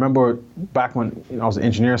I remember back when I was an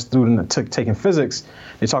engineering student and taking physics,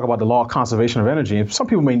 they talk about the law of conservation of energy. And some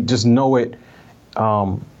people may just know it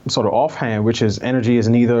sort of offhand, which is energy is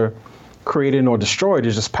neither created nor destroyed.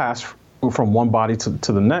 It's just passed from one body to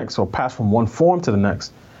the next, or passed from one form to the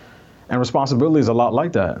next. And responsibility is a lot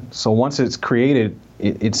like that. So once it's created,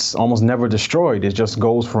 it's almost never destroyed. It just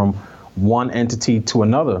goes from one entity to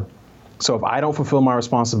another. So if I don't fulfill my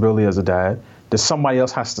responsibility as a dad, then somebody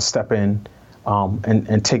else has to step in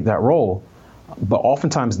and take that role. But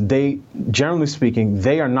oftentimes generally speaking,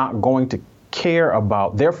 they are not going to care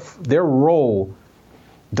about their role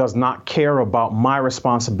does not care about my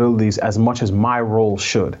responsibilities as much as my role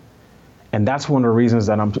should. And that's one of the reasons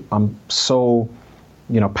that I'm so,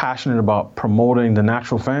 passionate about promoting the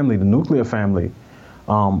natural family, the nuclear family,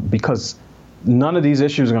 because none of these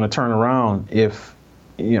issues are going to turn around if,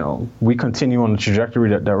 we continue on the trajectory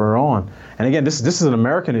that we're on. And again, this is an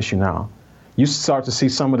American issue now. You start to see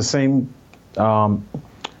some of the same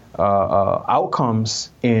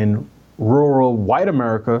outcomes in rural white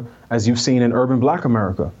America as you've seen in urban Black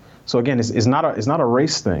America. So again, it's not a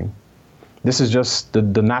race thing. This is just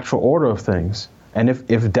the natural order of things. And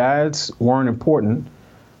if dads weren't important,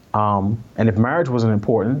 and if marriage wasn't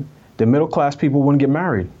important, then middle class people wouldn't get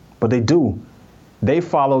married. But they do. They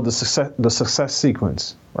follow the success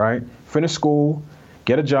sequence, right? Finish school,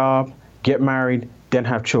 get a job, get married, then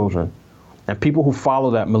have children. And people who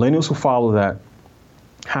follow that, millennials who follow that,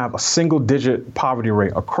 have a single-digit poverty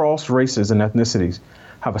rate across races and ethnicities,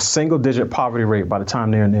 have a single-digit poverty rate by the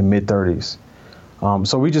time they're in their mid-30s.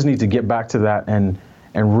 So we just need to get back to that and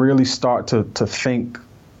really start to think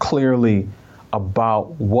clearly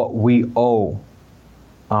about what we owe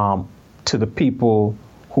to the people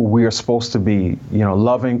who we are supposed to be,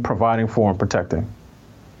 loving, providing for, and protecting.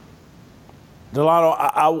 Delano,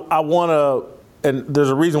 I want to, and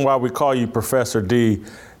there's a reason why we call you Professor D,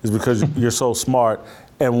 is because you're so smart.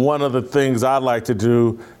 And one of the things I like to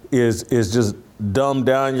do is just dumb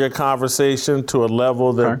down your conversation to a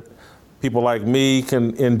level that people like me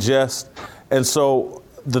can ingest. And so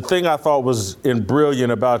the thing I thought was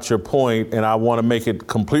brilliant about your point, and I want to make it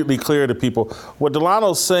completely clear to people, what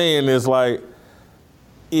Delano's saying is like,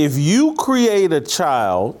 if you create a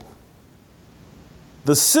child,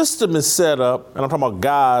 the system is set up, and I'm talking about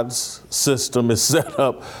God's system is set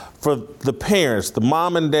up for the parents, the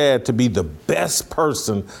mom and dad, to be the best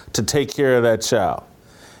person to take care of that child.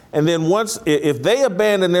 And then if they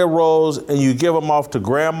abandon their roles and you give them off to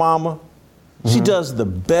grandmama, she does the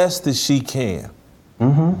best that she can.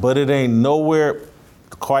 But it ain't nowhere,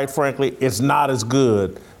 quite frankly, it's not as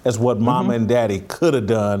good as what mama and daddy could have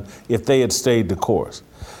done if they had stayed the course.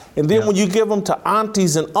 And then when you give them to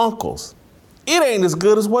aunties and uncles, it ain't as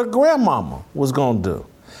good as what grandmama was gonna do.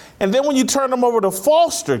 And then when you turn them over to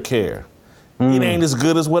foster care, it ain't as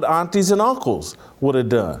good as what aunties and uncles would have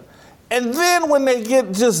done. And then when they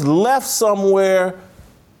get just left somewhere,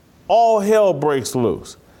 all hell breaks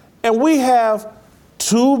loose. And we have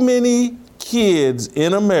too many kids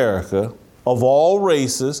in America of all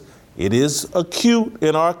races, it is acute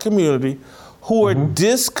in our community, who are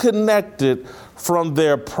disconnected from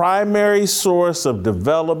their primary source of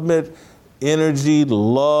development, energy,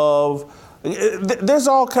 love. There's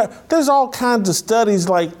all kinds of studies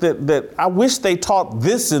like that I wish they taught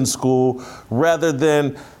this in school rather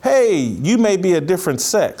than, hey, you may be a different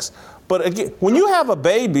sex. But again, when you have a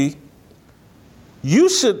baby, you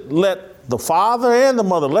should let the father and the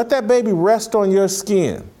mother, let that baby rest on your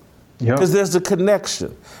skin. Because there's a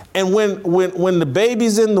connection. And when the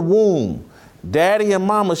baby's in the womb, daddy and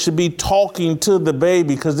mama should be talking to the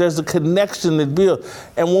baby because there's a connection that builds.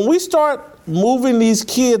 And when we start moving these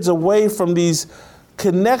kids away from these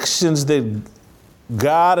connections that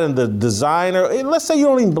God and the designer, and let's say you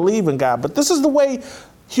don't even believe in God, but this is the way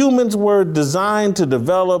humans were designed to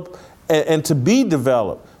develop and to be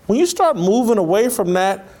developed. When you start moving away from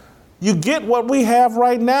that, you get what we have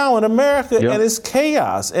right now in America, and it's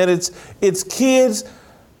chaos. And it's kids,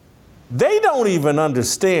 they don't even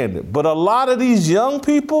understand it. But a lot of these young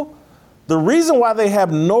people, the reason why they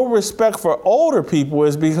have no respect for older people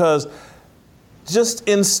is because just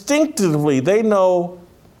instinctively they know,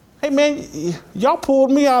 hey man, y'all pulled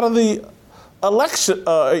me out of the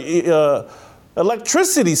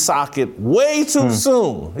electricity socket way too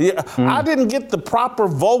soon. I didn't get the proper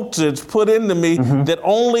voltage put into me that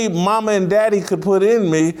only mama and daddy could put in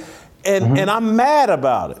me, and I'm mad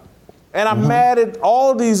about it. And I'm mad at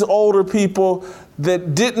all these older people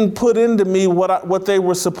that didn't put into me what they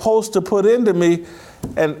were supposed to put into me.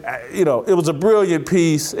 And it was a brilliant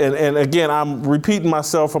piece. And again, I'm repeating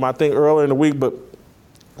myself from I think earlier in the week, but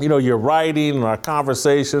your writing and our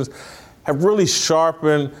conversations have really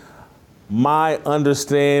sharpened my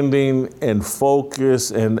understanding and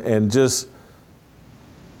focus and just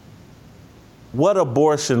what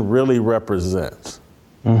abortion really represents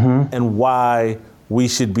and why we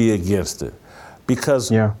should be against it.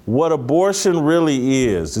 Because what abortion really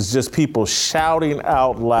is just people shouting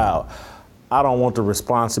out loud, I don't want the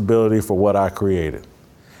responsibility for what I created.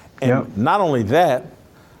 And not only that,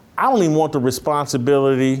 I don't even want the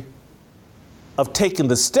responsibility of taking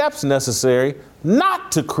the steps necessary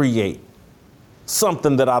not to create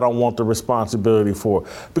something that I don't want the responsibility for.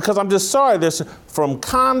 Because I'm just sorry, there's from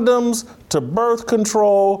condoms to birth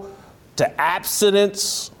control to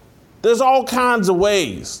abstinence, there's all kinds of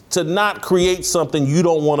ways to not create something you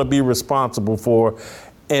don't want to be responsible for.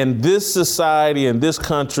 And this society and this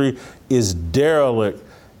country is derelict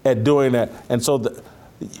at doing that. And so,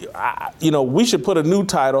 we should put a new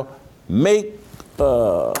title, make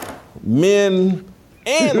men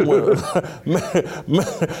and women,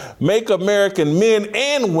 make American men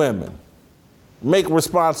and women make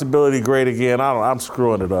responsibility great again. I'm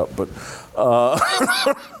screwing it up, but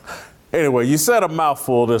anyway, you said a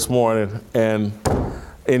mouthful this morning and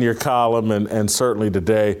in your column and certainly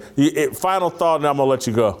today. Final thought, and I'm gonna let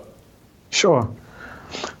you go. Sure.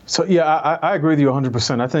 So I agree with you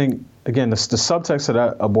 100%. I think, again, the subtext of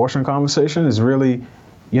that abortion conversation is really,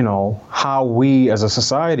 how we as a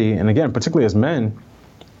society, and again, particularly as men,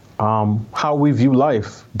 how we view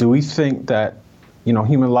life. Do we think that,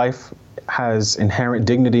 human life has inherent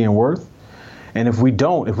dignity and worth? And if we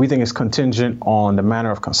don't, if we think it's contingent on the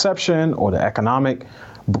manner of conception or the economic,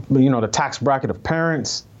 the tax bracket of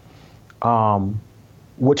parents,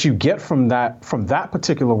 what you get from that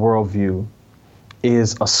particular worldview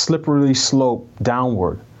is a slippery slope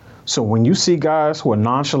downward. So when you see guys who are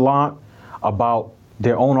nonchalant about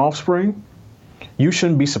their own offspring, you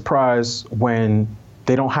shouldn't be surprised when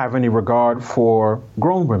they don't have any regard for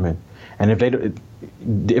grown women. And if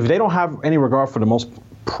they don't have any regard for the most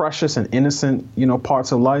precious and innocent,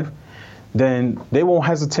 parts of life, then they won't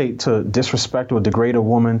hesitate to disrespect or degrade a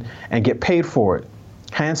woman and get paid for it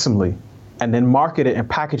handsomely, and then market it and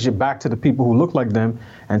package it back to the people who look like them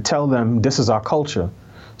and tell them this is our culture.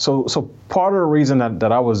 So part of the reason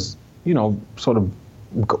that I was,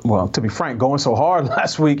 to be frank, going so hard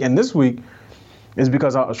last week and this week is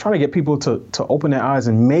because I was trying to get people to open their eyes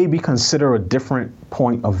and maybe consider a different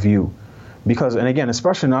point of view. Because, and again,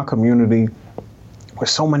 especially in our community, where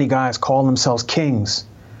so many guys call themselves kings,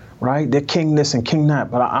 right? They're king this and king that.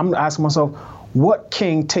 But I'm asking myself, what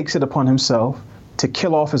king takes it upon himself to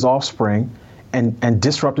kill off his offspring and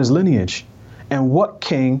disrupt his lineage? And what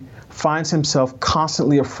king finds himself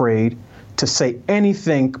constantly afraid to say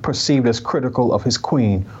anything perceived as critical of his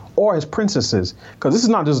queen or his princesses? Because this is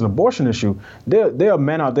not just an abortion issue. There are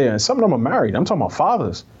men out there, and some of them are married. I'm talking about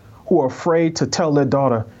fathers who are afraid to tell their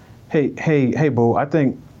daughter, hey, boo, I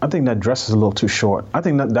think that dress is a little too short. I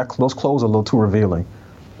think that those clothes are a little too revealing.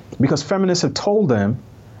 Because feminists have told them,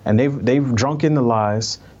 and they've drunk in the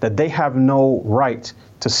lies, that they have no right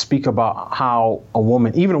to speak about how a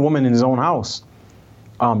woman, even a woman in his own house,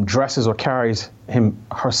 dresses or carries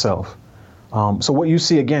herself. So what you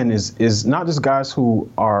see again is not just guys who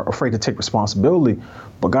are afraid to take responsibility,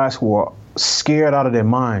 but guys who are scared out of their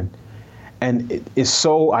mind. And it's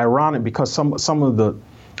so ironic because some of the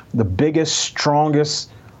biggest,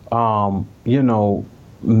 strongest, men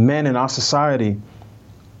in our society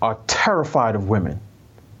are terrified of women,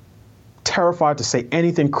 terrified to say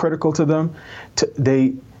anything critical to them.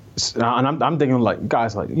 I'm thinking like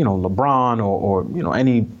guys like, LeBron or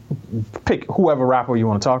any, pick whoever rapper you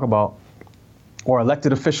want to talk about, or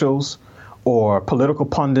elected officials or political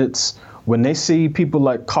pundits. When they see people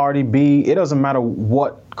like Cardi B, it doesn't matter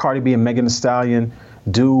what Cardi B and Megan Thee Stallion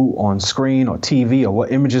do on screen or TV or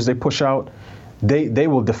what images they push out, they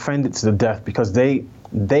will defend it to the death because they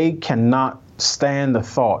cannot stand the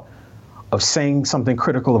thought of saying something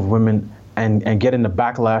critical of women and getting the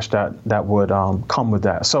backlash that would come with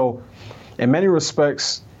that. So in many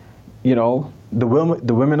respects, the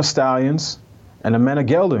women are stallions and the men are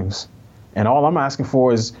geldings. And all I'm asking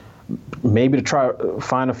for is maybe to try to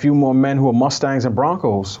find a few more men who are Mustangs and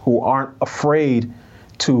Broncos who aren't afraid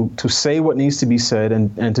to say what needs to be said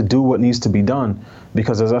and to do what needs to be done.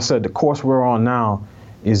 Because as I said, the course we're on now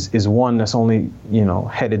is one that's only,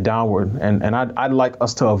 headed downward. And I'd like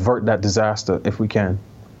us to avert that disaster if we can.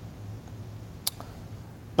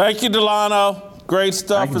 Thank you, Delano. Great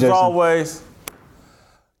stuff as always.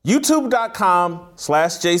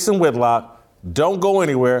 YouTube.com/Jason Whitlock. Don't go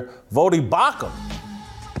anywhere. Voddie Baucham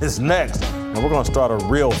is next. And we're going to start a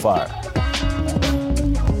real fire.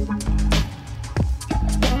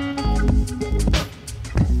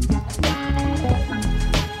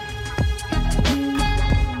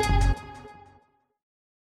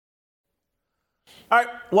 All right,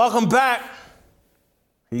 welcome back.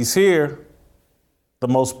 He's here. The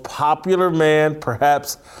most popular man,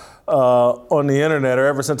 perhaps, on the internet, or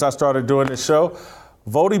ever since I started doing this show.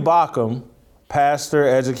 Voddie Baucham, pastor,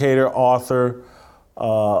 educator, author,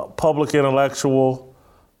 public intellectual,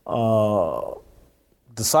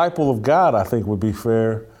 disciple of God, I think would be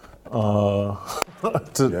fair to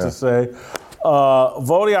say.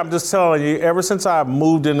 Voddie, I'm just telling you, ever since I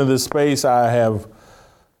moved into this space, I have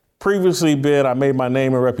previously I made my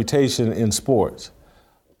name and reputation in sports.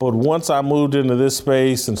 But once I moved into this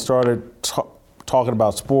space and started talking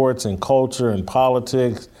about sports and culture and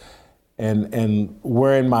politics and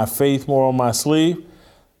wearing my faith more on my sleeve,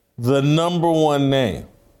 the number one name,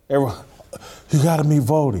 you got to meet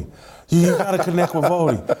Voddie. You got to connect with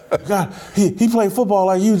Voddie. He played football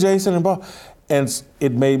like you, Jason. And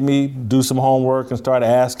it made me do some homework and start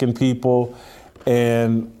asking people.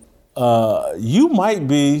 And you might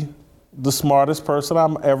be the smartest person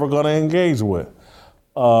I'm ever going to engage with.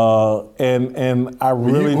 And I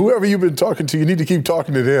really... Whoever you've been talking to, you need to keep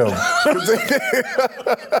talking to them.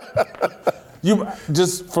 You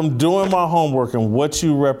just from doing my homework and what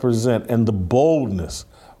you represent and the boldness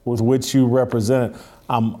with which you represent it,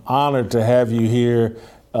 I'm honored to have you here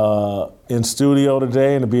in studio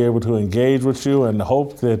today and to be able to engage with you, and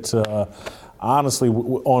hope that honestly,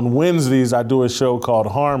 on Wednesdays I do a show called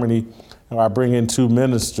Harmony, where I bring in two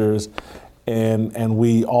ministers, and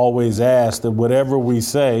we always ask that whatever we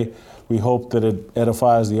say, we hope that it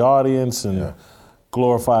edifies the audience and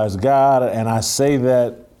glorifies God. And I say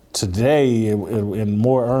that today in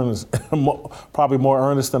more earnest, probably more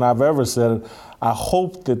earnest than I've ever said it. I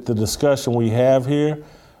hope that the discussion we have here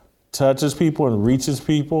touches people and reaches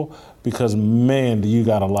people, because man, do you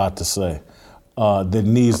got a lot to say that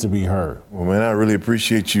needs to be heard. Well, man, I really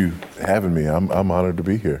appreciate you having me. I'm honored to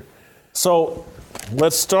be here. So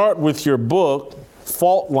let's start with your book,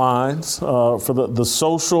 Fault Lines, for the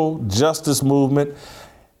social justice movement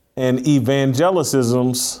and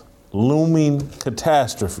evangelicism's looming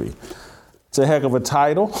catastrophe. It's a heck of a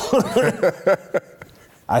title.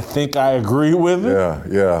 I think I agree with it.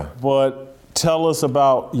 Yeah. But tell us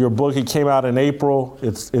about your book. It came out in April.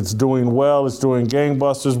 It's doing well. It's doing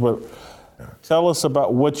gangbusters. But tell us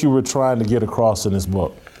about what you were trying to get across in this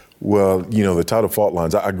book. Well, the title Fault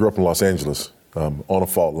Lines, I grew up in Los Angeles on a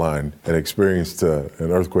fault line and experienced an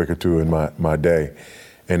earthquake or two in my day.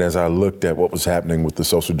 And as I looked at what was happening with the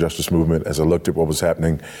social justice movement, as I looked at what was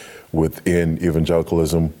happening within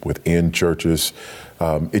evangelicalism, within churches,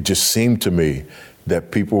 it just seemed to me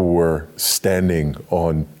that people were standing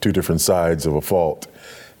on two different sides of a fault,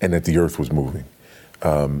 and that the earth was moving,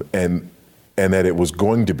 and that it was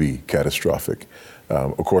going to be catastrophic.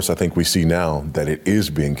 Of course, I think we see now that it is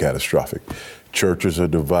being catastrophic. Churches are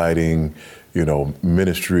dividing,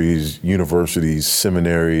 ministries, universities,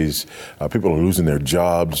 seminaries. People are losing their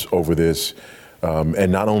jobs over this,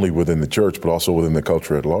 and not only within the church, but also within the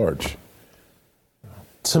culture at large.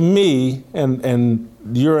 to me, and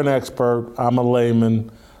you're an expert, I'm a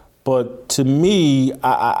layman, but to me,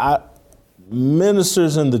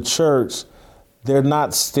 ministers in the church, they're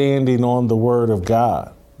not standing on the word of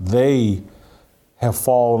God. They have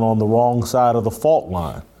fallen on the wrong side of the fault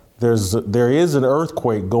line. There is an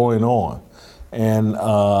earthquake going on. And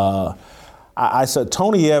I said,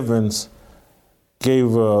 Tony Evans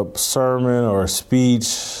gave a sermon or a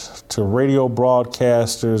speech to radio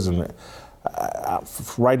broadcasters, and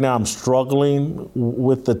right now I'm struggling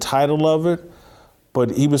with the title of it,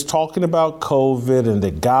 but he was talking about COVID and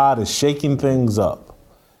that God is shaking things up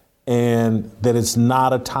and that it's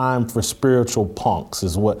not a time for spiritual punks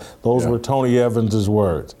those were Tony Evans's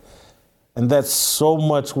words. And that's so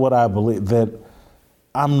much what I believe, that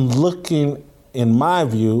I'm looking, in my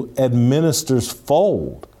view, at ministers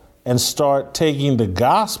fold and start taking the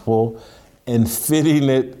gospel and fitting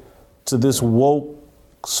it to this woke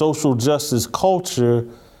social justice culture,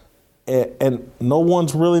 and no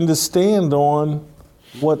one's willing to stand on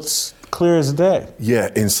what's clear as day. Yeah,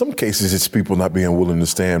 in some cases it's people not being willing to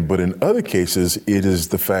stand, but in other cases it is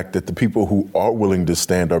the fact that the people who are willing to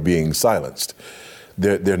stand are being silenced.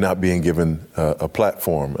 They're not being given a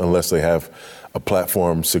platform unless they have a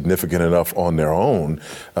platform significant enough on their own.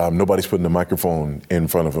 Nobody's putting a microphone in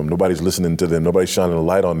front of them. Nobody's listening to them. Nobody's shining a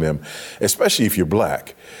light on them, especially if you're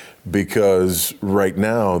black. Because right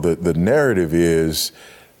now the narrative is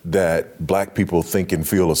that black people think and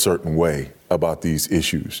feel a certain way about these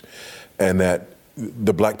issues, and that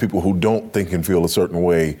the black people who don't think and feel a certain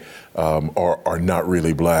way are not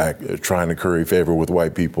really black, trying to curry favor with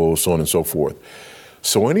white people, so on and so forth.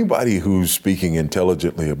 So anybody who's speaking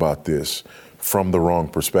intelligently about this from the wrong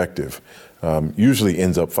perspective usually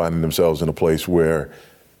ends up finding themselves in a place where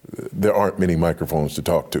there aren't many microphones to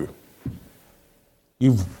talk to.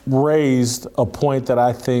 You've raised a point that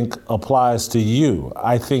I think applies to you.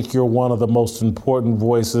 I think you're one of the most important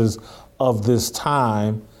voices of this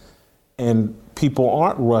time, and people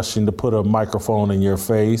aren't rushing to put a microphone in your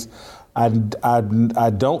face. I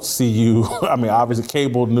don't see you, I mean, obviously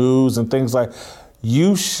cable news and things like,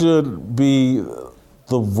 you should be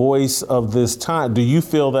the voice of this time. Do you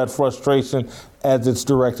feel that frustration as it's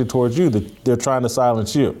directed towards you, that they're trying to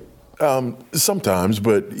silence you? Sometimes,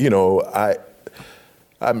 but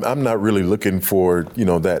I'm not really looking for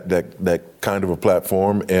that kind of a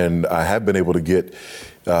platform, and I have been able to get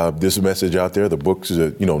this message out there. The book is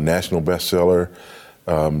a national bestseller,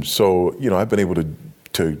 so I've been able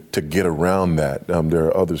to get around that. There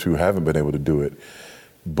are others who haven't been able to do it,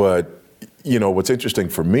 but what's interesting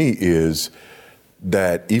for me is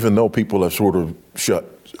that even though people have sort of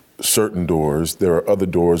shut certain doors, there are other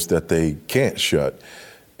doors that they can't shut,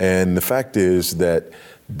 and the fact is that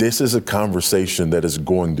this is a conversation that is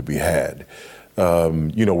going to be had.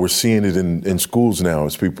 We're seeing it in schools now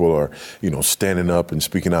as people are, standing up and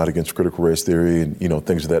speaking out against critical race theory and,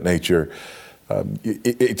 things of that nature.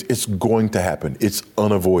 It's going to happen. It's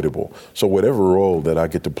unavoidable. So whatever role that I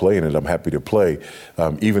get to play in it, I'm happy to play,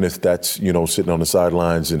 even if that's, sitting on the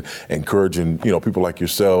sidelines and encouraging, people like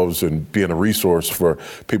yourselves and being a resource for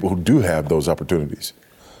people who do have those opportunities.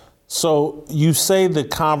 So you say the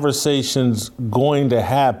conversation's going to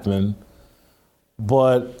happen,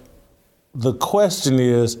 but the question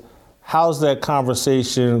is, how's that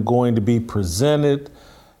conversation going to be presented?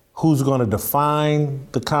 Who's going to define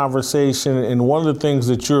the conversation? And one of the things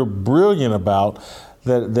that you're brilliant about,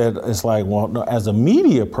 that is like, well, no, as a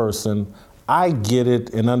media person, I get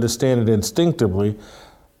it and understand it instinctively.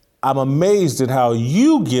 I'm amazed at how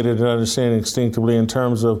you get it and understand it instinctively in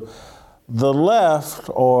terms of the left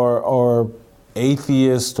or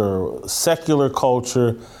atheist or secular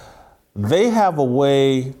culture. They have a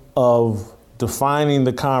way of defining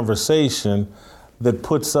the conversation that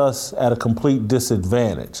puts us at a complete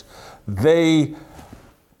disadvantage.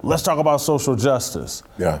 Let's talk about social justice.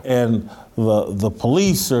 Yeah. And the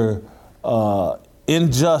police are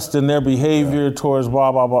unjust in their behavior towards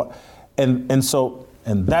blah, blah, blah. And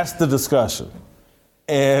that's the discussion.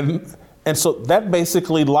 And so that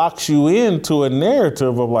basically locks you into a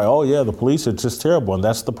narrative of like, oh yeah, the police are just terrible, and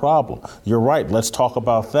that's the problem. You're right, let's talk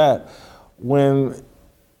about that, when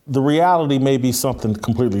the reality may be something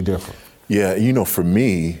completely different. Yeah, for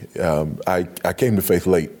me, I came to faith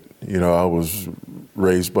late. I was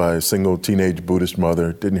raised by a single teenage Buddhist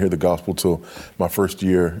mother, didn't hear the gospel till my first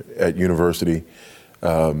year at university,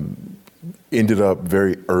 ended up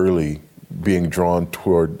very early being drawn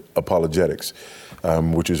toward apologetics,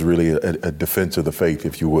 which is really a defense of the faith,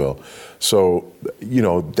 if you will. So,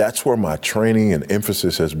 that's where my training and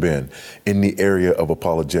emphasis has been, in the area of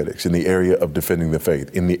apologetics, in the area of defending the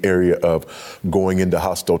faith, in the area of going into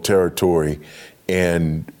hostile territory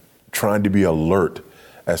and trying to be alert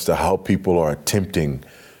as to how people are attempting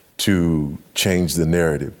to change the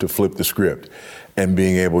narrative, to flip the script, and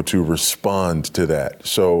being able to respond to that.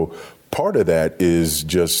 So part of that is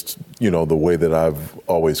just, the way that I've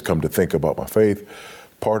always come to think about my faith.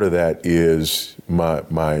 Part of that is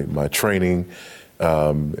my training,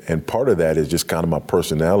 and part of that is just kind of my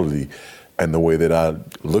personality and the way that I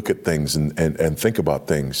look at things and think about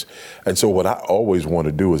things. And so what I always want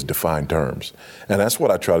to do is define terms. And that's what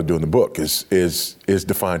I try to do in the book is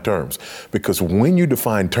define terms. Because when you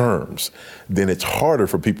define terms, then it's harder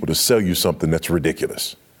for people to sell you something that's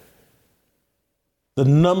ridiculous. The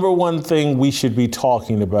number one thing we should be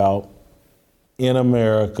talking about in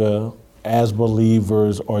America as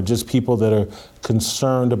believers or just people that are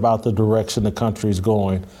concerned about the direction the country is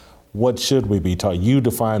going, what should we be talking? You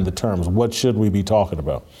define the terms. What should we be talking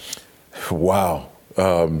about? Wow.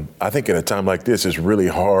 I think in a time like this, it's really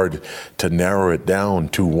hard to narrow it down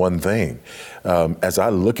to one thing. As I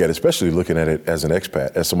look at it, especially looking at it as an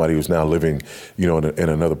expat, as somebody who's now living, in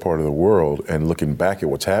another part of the world and looking back at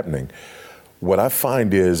what's happening, what I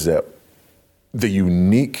find is that the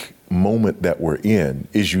unique moment that we're in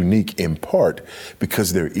is unique in part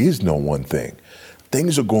because there is no one thing.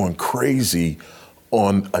 Things are going crazy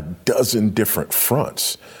on a dozen different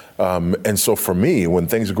fronts. And so for me, when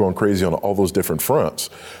things are going crazy on all those different fronts,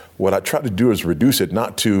 what I try to do is reduce it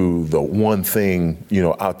not to the one thing,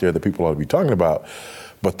 out there that people ought to be talking about,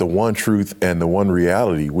 but the one truth and the one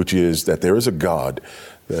reality, which is that there is a God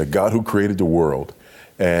who created the world,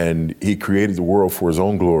 and he created the world for his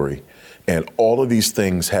own glory. And all of these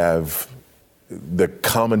things have the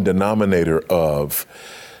common denominator of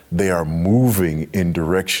they are moving in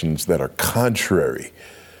directions that are contrary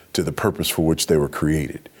to the purpose for which they were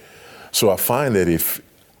created. So I find that if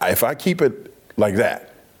I keep it like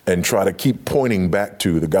that and try to keep pointing back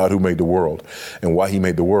to the God who made the world and why he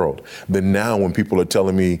made the world, then now when people are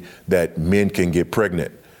telling me that men can get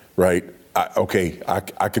pregnant, right?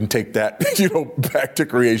 I can take that, back to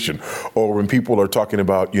creation. Or when people are talking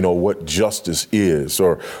about, what justice is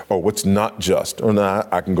or what's not just, or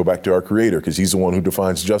I can go back to our creator because he's the one who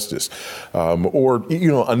defines justice. Or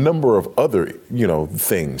a number of other,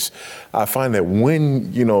 things. I find that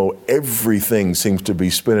when, everything seems to be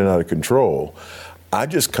spinning out of control, I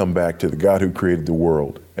just come back to the God who created the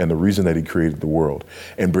world and the reason that he created the world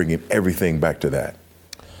and bringing everything back to that.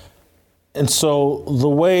 And so the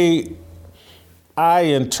way I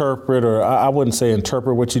interpret, or I wouldn't say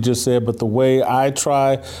interpret what you just said, but the way I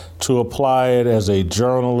try to apply it as a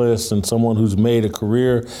journalist and someone who's made a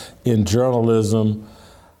career in journalism,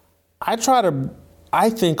 I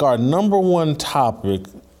think our number one topic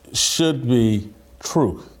should be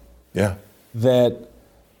truth. Yeah. That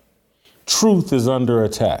truth is under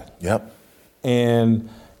attack. Yep. And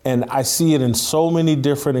I see it in so many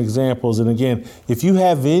different examples. And again, if you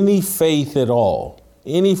have any faith at all,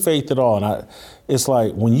 and it's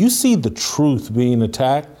like when you see the truth being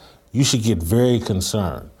attacked, you should get very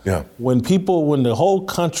concerned. Yeah. When the whole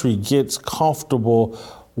country gets comfortable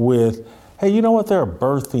with, hey, you know what? There are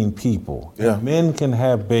birthing people. Yeah. Men can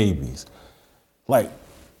have babies. Like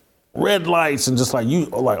red lights and just like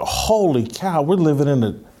holy cow, we're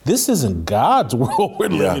living this isn't God's world we're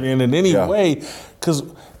living in any way.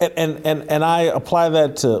 And I apply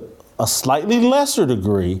that to a slightly lesser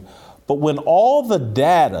degree, but when all the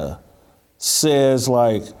data says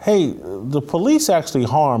hey, the police actually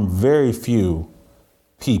harm very few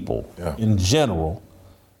people in general,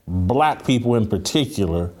 black people in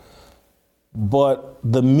particular, but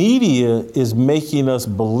the media is making us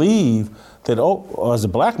believe that, as a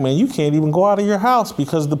black man, you can't even go out of your house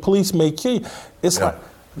because the police may kill you. It's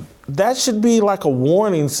that should be like a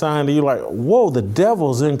warning sign to you, whoa, the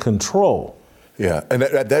devil's in control. Yeah, and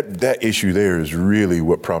that issue there is really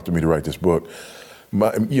what prompted me to write this book.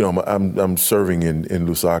 I'm serving in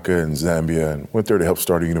Lusaka and Zambia, and went there to help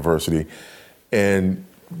start a university. And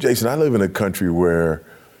Jason, I live in a country where,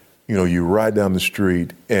 you ride down the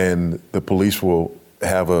street and the police will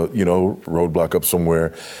have a roadblock up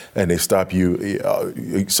somewhere, and they stop you.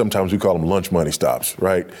 Sometimes we call them lunch money stops,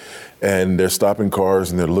 right? And they're stopping cars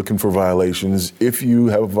and they're looking for violations. If you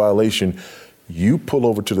have a violation, you pull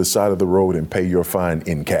over to the side of the road and pay your fine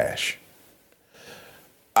in cash.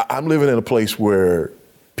 I'm living in a place where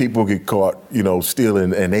people get caught,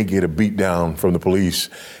 stealing, and they get a beat down from the police,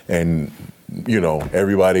 and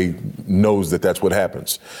everybody knows that that's what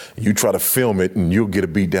happens. You try to film it and you'll get a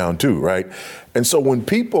beat down too, right? And so when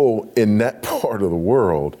people in that part of the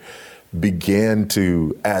world began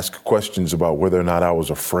to ask questions about whether or not I was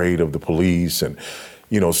afraid of the police and,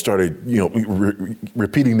 started,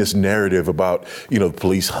 repeating this narrative about, the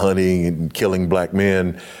police hunting and killing black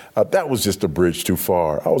men, that was just a bridge too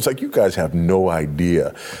far. I was like, you guys have no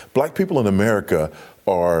idea. Black people in America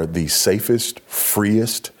are the safest,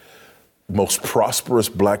 freest, most prosperous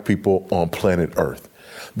black people on planet Earth.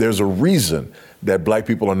 There's a reason that black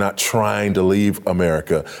people are not trying to leave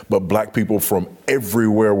America, but black people from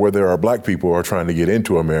everywhere where there are black people are trying to get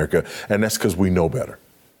into America, and that's because we know better.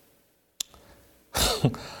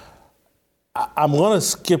 I'm going to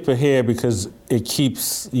skip ahead because you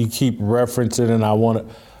keep referencing, and I want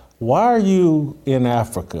to. Why are you in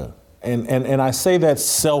Africa? And I say that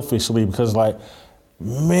selfishly because,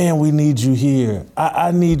 man, we need you here.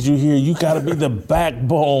 I need you here. You got to be the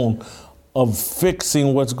backbone of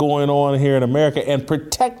fixing what's going on here in America and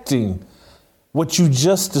protecting what you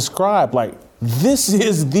just described. This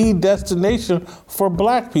is the destination for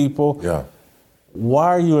black people. Yeah. Why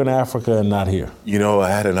are you in Africa and not here? I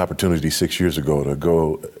had an opportunity 6 years ago to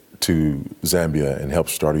go to Zambia and help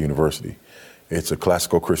start a university. It's a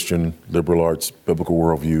classical Christian, liberal arts, biblical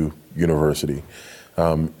worldview university.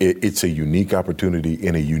 It's a unique opportunity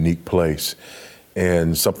in a unique place,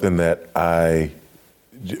 and something that I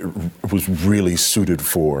was really suited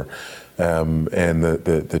for. And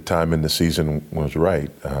the time in the season was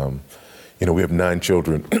right. We have 9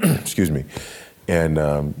 children, excuse me. And,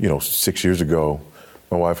 6 years ago,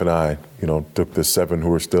 my wife and I, took the 7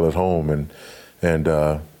 who are still at home and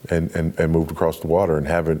moved across the water and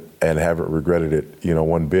haven't regretted it,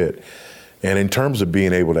 one bit. And in terms of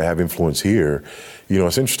being able to have influence here,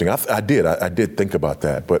 it's interesting. I did think about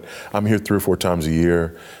that, but I'm here 3 or 4 times a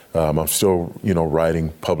year. I'm still,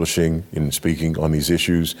 writing, publishing, and speaking on these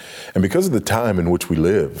issues. And because of the time in which we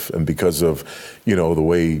live, and because of, the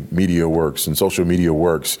way media works and social media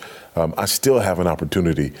works, I still have an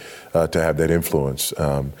opportunity to have that influence.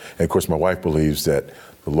 And of course, my wife believes that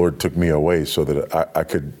the Lord took me away so that I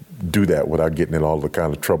could do that without getting in all the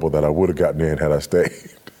kind of trouble that I would have gotten in had I stayed.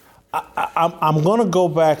 I'm going to go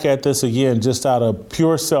back at this again just out of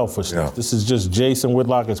pure selfishness. Yeah. This is just Jason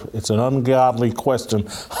Whitlock. It's an ungodly question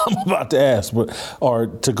I'm about to ask, or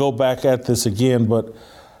to go back at this again. But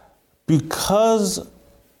because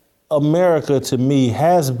America, to me,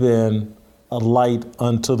 has been a light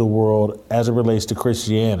unto the world as it relates to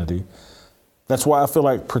Christianity, that's why I feel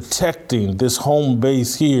like protecting this home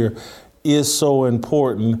base here is so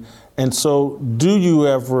important. And so do you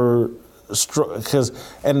ever...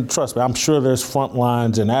 and trust me, I'm sure there's front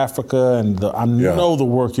lines in Africa, and I know the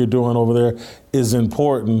work you're doing over there is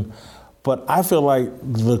important. But I feel like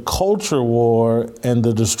the culture war and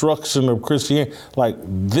the destruction of Christianity,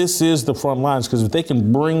 this is the front lines, because if they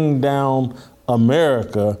can bring down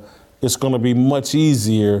America, it's going to be much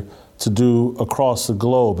easier to do across the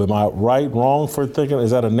globe. Am I right, wrong for thinking?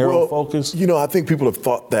 Is that a narrow focus? I think people have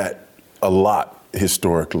thought that a lot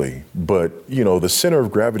historically, but the center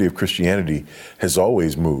of gravity of Christianity has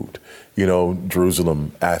always moved.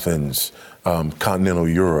 Jerusalem, Athens, continental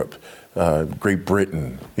Europe, Great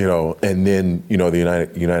Britain, and then the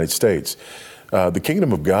United States. The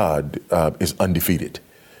kingdom of God is undefeated,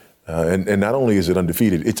 and not only is it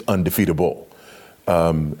undefeated, it's undefeatable.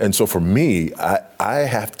 And so for me, I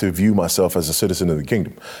have to view myself as a citizen of the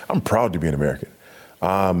kingdom. I'm proud to be an American.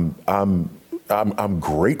 I'm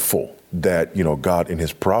grateful that, God in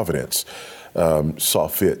his providence saw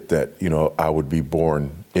fit that, I would be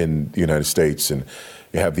born in the United States and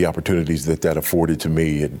have the opportunities that afforded to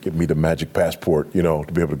me and give me the magic passport, to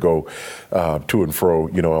be able to go to and fro,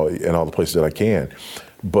 in all the places that I can.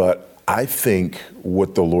 But I think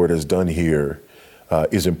what the Lord has done here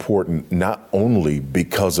is important, not only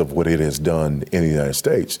because of what it has done in the United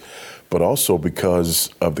States, but also because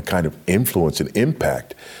of the kind of influence and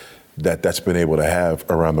impact that's been able to have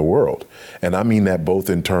around the world. And I mean that both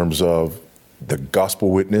in terms of the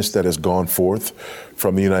gospel witness that has gone forth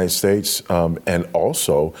from the United States, and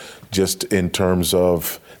also just in terms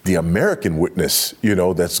of the American witness,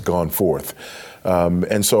 that's gone forth.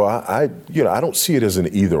 And so I don't see it as an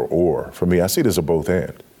either or. For me, I see it as a both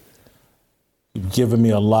and. You've given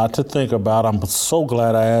me a lot to think about. I'm so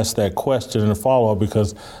glad I asked that question in a follow-up,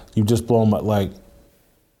 because you've just blown my,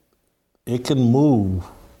 it can move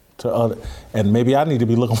to other, and maybe I need to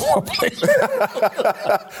be looking for a place.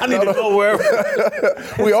 I need to go wherever.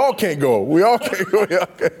 We all can't go.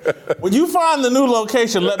 When you find the new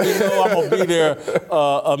location, let me know. I'm gonna be there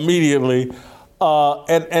immediately.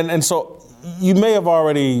 And so you may have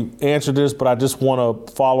already answered this, but I just want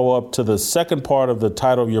to follow up to the second part of the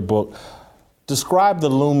title of your book. Describe the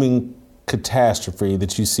looming catastrophe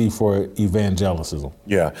that you see for evangelicism?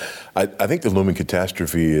 Yeah, I think the looming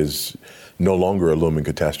catastrophe is no longer a looming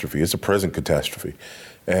catastrophe. It's a present catastrophe.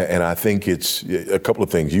 And I think it's a couple of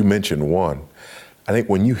things. You mentioned one. I think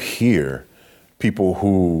when you hear people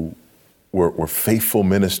who were faithful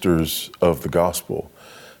ministers of the gospel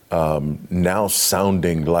now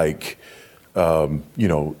sounding like,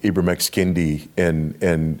 Ibram X. Kendi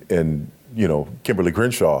and Kimberly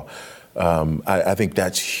Crenshaw, I think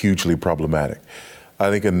that's hugely problematic. I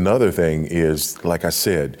think another thing is, like I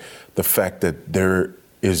said, the fact that there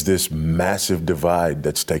is this massive divide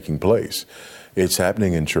that's taking place. It's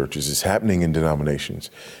happening in churches. It's happening in denominations.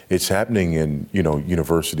 It's happening in,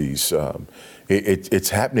 universities. It's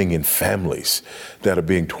happening in families that are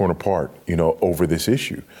being torn apart, over this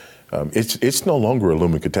issue. It's no longer a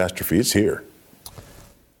looming catastrophe. It's here.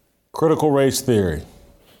 Critical race theory.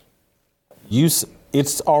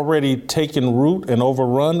 It's already taken root and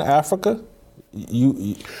overrun Africa?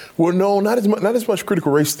 Well, no, not as much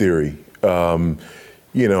critical race theory.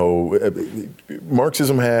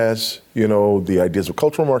 Marxism has, the ideas of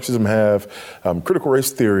cultural Marxism have. Critical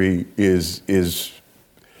race theory is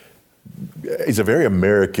a very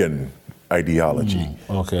American ideology.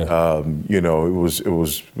 Okay.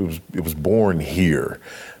 It was born here,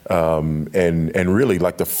 and really,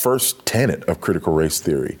 like, the first tenet of critical race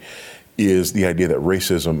theory is the idea that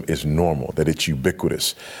racism is normal, that it's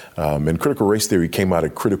ubiquitous. And critical race theory came out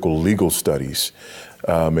of critical legal studies.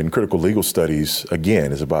 And critical legal studies,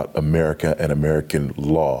 again, is about America and American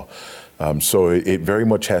law. So it very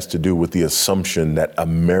much has to do with the assumption that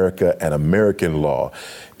America and American law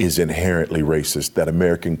is inherently racist, that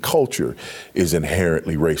American culture is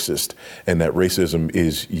inherently racist, and that racism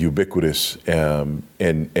is ubiquitous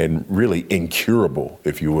and really incurable,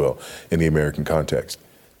 if you will, in the American context.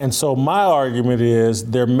 And so my argument is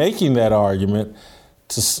they're making that argument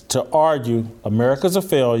to argue America's a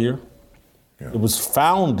failure. Yeah. It was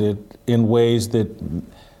founded in ways that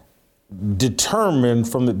determined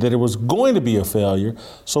that it was going to be a failure.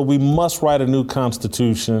 So we must write a new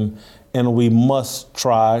constitution, and we must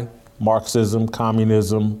try Marxism,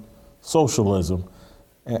 communism, socialism.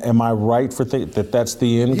 Am I right for that that's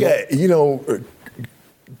the end game? Yeah,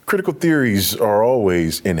 critical theories are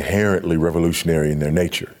always inherently revolutionary in their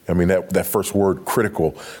nature. I mean, that first word,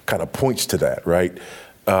 critical, kind of points to that, right?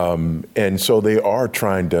 And so they are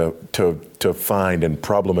trying to find and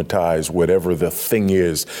problematize whatever the thing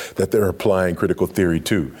is that they're applying critical theory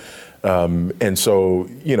to. And so,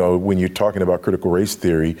 when you're talking about critical race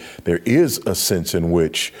theory, there is a sense in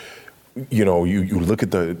which, you look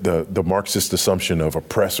at the Marxist assumption of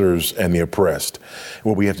oppressors and the oppressed.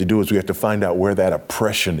 What we have to do is we have to find out where that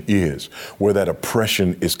oppression is, where that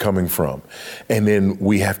oppression is coming from. And then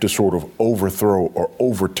we have to sort of overthrow or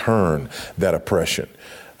overturn that oppression.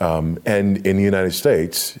 And in the United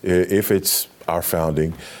States, if it's our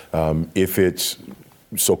founding, if it's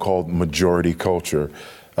so-called majority culture,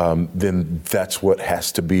 then that's what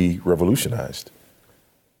has to be revolutionized.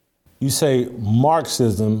 You say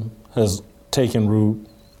Marxism has taken root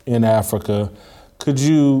in Africa. Could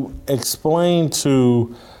you explain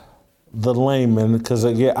to the layman, because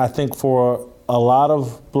again, I think for a lot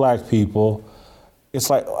of black people, it's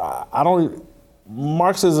like,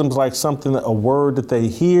 Marxism's like a word that they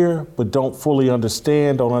hear but don't fully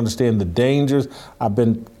understand, don't understand the dangers. I've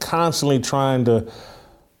been constantly trying to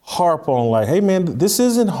harp on like, hey man, this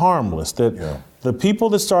isn't harmless. The people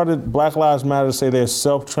that started Black Lives Matter say they're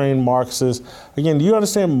self-trained Marxists. Again, do you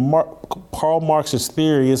understand Karl Marx's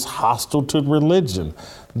theory is hostile to religion?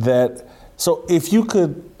 So if you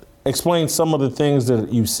could explain some of the things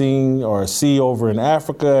that you've seen or see over in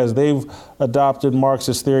Africa as they've adopted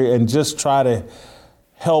Marxist theory, and just try to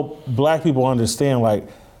help black people understand, like,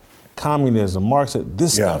 communism, Marxism,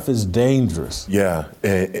 this stuff is dangerous. Yeah,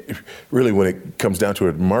 and really when it comes down to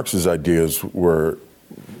it, Marx's ideas were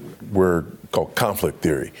called conflict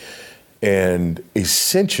theory. And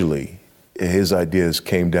essentially, his ideas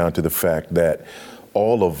came down to the fact that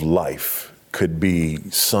all of life could be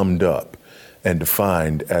summed up and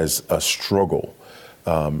defined as a struggle,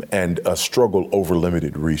 and a struggle over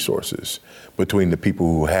limited resources between the people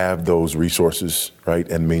who have those resources, right,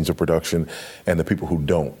 and means of production, and the people who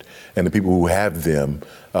don't. And the people who have them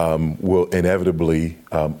will inevitably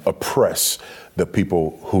oppress the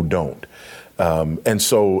people who don't. And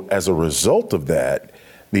so as a result of that,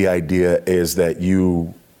 the idea is that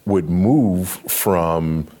you would move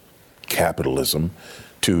from capitalism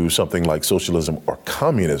to something like socialism or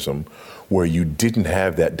communism, where you didn't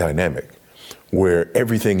have that dynamic, where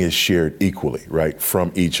everything is shared equally, right?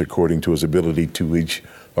 From each according to his ability, to each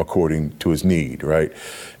according to his need, right?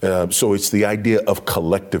 So it's the idea of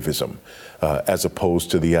collectivism as opposed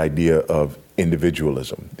to the idea of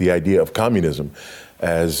individualism, the idea of communism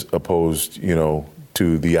as opposed,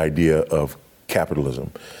 to the idea of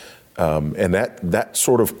capitalism. And that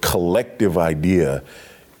sort of collective idea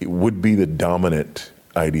would be the dominant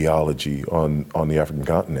ideology on the African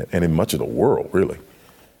continent and in much of the world, really.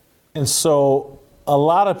 And so a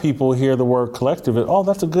lot of people hear the word collective and, oh,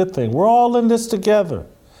 that's a good thing. We're all in this together.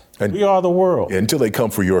 And we are the world. Until they come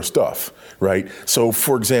for your stuff, right? So,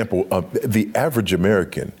 for example, the average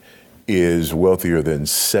American is wealthier than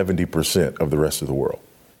 70% of the rest of the world.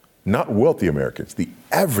 Not wealthy Americans. The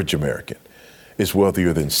average American is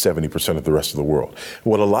wealthier than 70% of the rest of the world.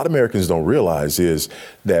 What a lot of Americans don't realize is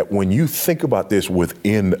that when you think about this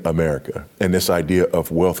within America and this idea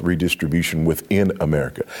of wealth redistribution within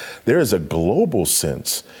America, there is a global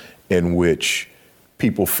sense in which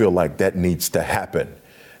people feel like that needs to happen.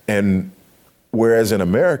 And whereas in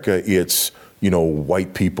America, it's,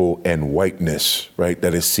 white people and whiteness, right,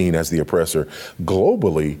 that is seen as the oppressor.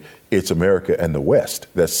 Globally, it's America and the West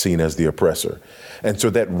that's seen as the oppressor. And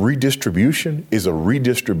so that redistribution is a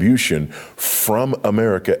redistribution from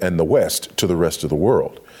America and the West to the rest of the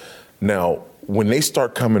world. Now, when they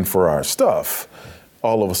start coming for our stuff,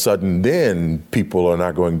 all of a sudden then people are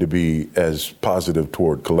not going to be as positive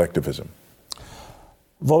toward collectivism.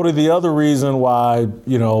 Voddie, the other reason why,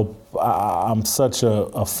 I'm such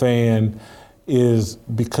a fan is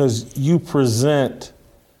because you present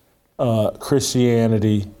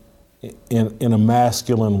Christianity in a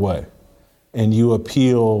masculine way, and you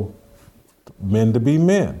appeal men to be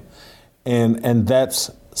men. And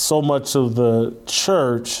that's so much of the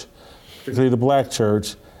church, particularly the black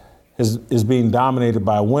church, is being dominated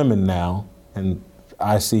by women now. And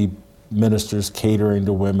I see ministers catering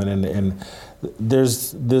to women, and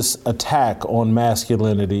there's this attack on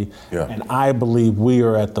masculinity, and I believe we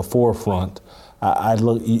are at the forefront.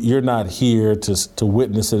 You're not here to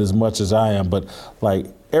witness it as much as I am, but like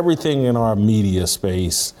everything in our media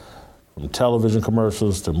space, from television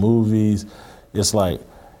commercials to movies, it's like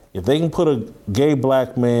if they can put a gay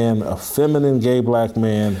black man, a feminine gay black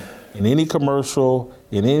man, in any commercial,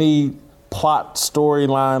 in any plot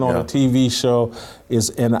storyline on a TV show,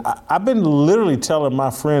 and I've been literally telling my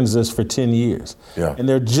friends this for 10 years. And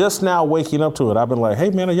they're just now waking up to it. I've been like, hey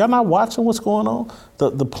man, are y'all not watching what's going on?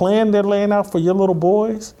 The plan they're laying out for your little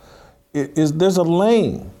boys, there's a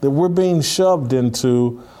lane that we're being shoved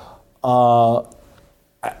into. Am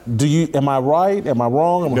I right? Am I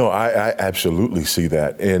wrong? No, I absolutely see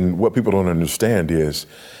that. And what people don't understand is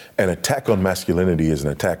an attack on masculinity is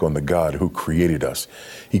an attack on the God who created us.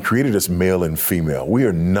 He created us male and female. We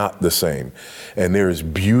are not the same. And there is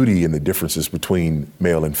beauty in the differences between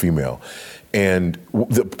male and female. And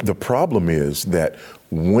the problem is that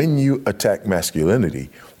when you attack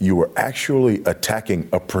masculinity, you are actually attacking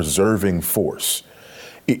a preserving force.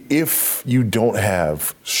 If you don't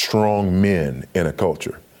have strong men in a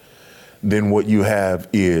culture, then what you have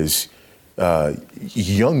is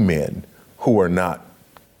young men who are not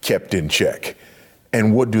kept in check.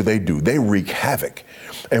 And what do? They wreak havoc.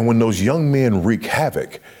 And when those young men wreak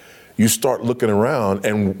havoc, you start looking around,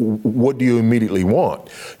 and what do you immediately want?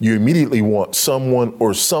 You immediately want someone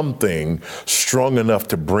or something strong enough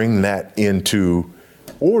to bring that into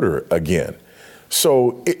order again.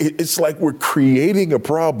 So it's like we're creating a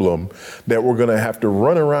problem that we're going to have to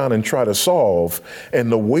run around and try to solve.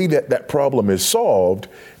 And the way that problem is solved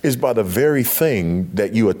is by the very thing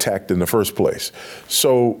that you attacked in the first place.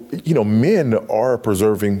 So, men are a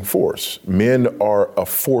preserving force. Men are a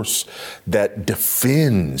force that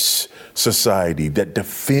defends society, that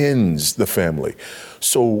defends the family.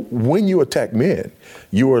 So when you attack men,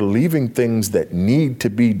 you are leaving things that need to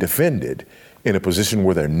be defended in a position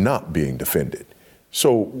where they're not being defended.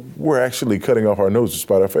 So we're actually cutting off our nose to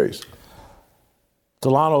spite our face.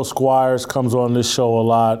 Delano Squires comes on this show a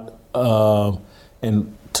lot,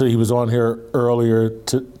 and he was on here earlier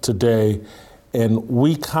today, and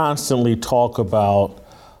we constantly talk about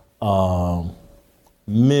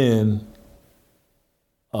men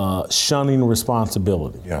shunning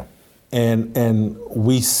responsibility. And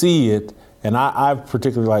we see it, and I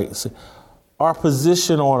particularly like our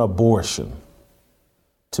position on abortion.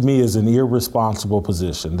 To me, is an irresponsible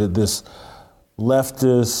position. That this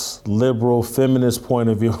leftist, liberal, feminist point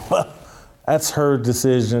of view, that's her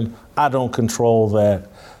decision. I don't control that.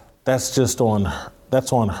 That's just on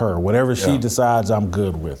her. Whatever she decides, I'm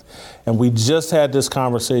good with. And we just had this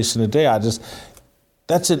conversation today.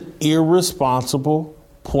 That's an irresponsible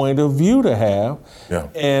point of view to have.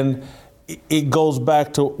 And it goes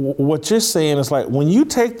back to what you're saying. It's like when you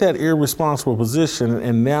take that irresponsible position,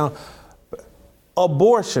 and now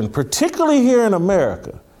abortion, particularly here in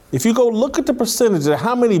America, if you go look at the percentage of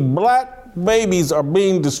how many black babies are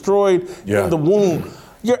being destroyed in the womb,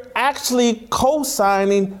 you're actually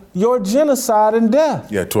co-signing your genocide and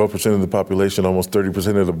death. Yeah, 12% of the population, almost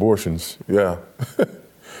 30% of abortions. Yeah.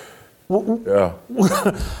 Yeah.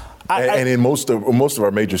 And in most of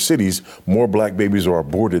our major cities, more black babies are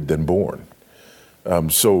aborted than born.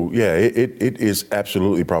 So yeah, it is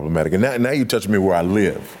absolutely problematic. And now you touch me where I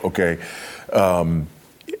live. Okay,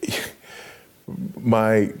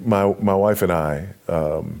 my wife and I,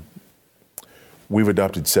 we've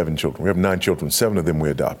adopted 7 children. We have 9 children. 7 of them we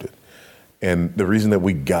adopted. And the reason that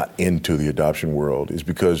we got into the adoption world is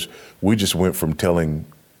because we just went from telling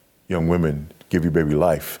young women, give your baby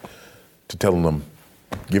life, to telling them,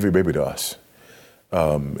 give your baby to us.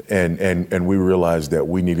 And we realized that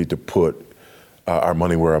we needed to put our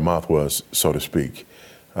money where our mouth was, so to speak.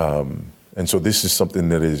 And so this is something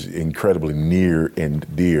that is incredibly near and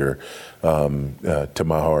dear to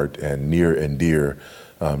my heart and near and dear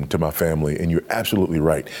to my family. And you're absolutely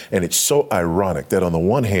right. And it's so ironic that on the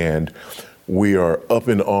one hand, we are up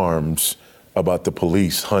in arms about the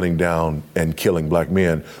police hunting down and killing black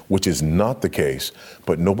men, which is not the case,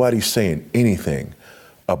 but nobody's saying anything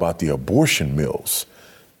about the abortion mills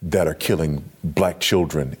that are killing black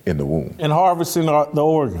children in the womb. And harvesting the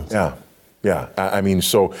organs. Yeah, yeah. I mean,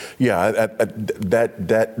 so, yeah,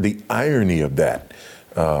 that the irony of that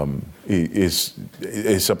is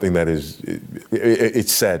something that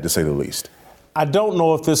it's sad to say the least. I don't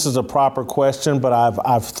know if this is a proper question, but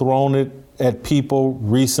I've thrown it at people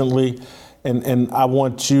recently, and I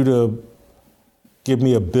want you to give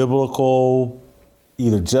me a biblical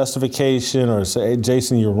either justification or say, hey,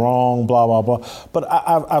 Jason, you're wrong, blah, blah, blah. But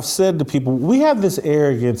I've said to people, we have this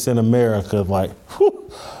arrogance in America, like,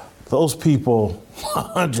 whew, those people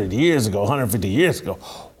 100 years ago, 150 years ago,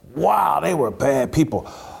 wow, they were bad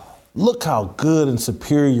people. Look how good and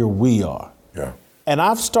superior we are. Yeah. And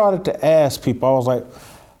I've started to ask people, I was like,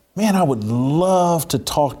 man, I would love to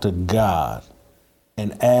talk to God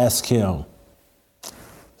and ask him,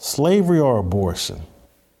 slavery or abortion?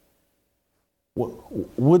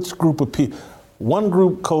 Which group of people? One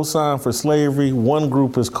group co-signed for slavery, one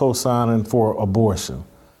group is co-signing for abortion.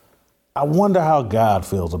 I wonder how God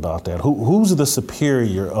feels about that. Who's the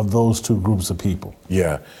superior of those two groups of people?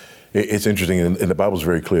 Yeah, it's interesting, and the Bible's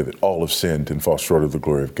very clear that all have sinned and fall short of the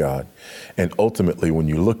glory of God. And ultimately, when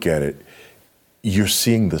you look at it, you're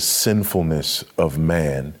seeing the sinfulness of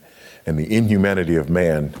man and the inhumanity of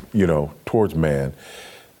man, towards man,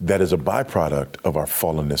 that is a byproduct of our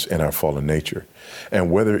fallenness and our fallen nature. And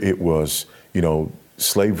whether it was,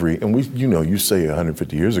 slavery, and you say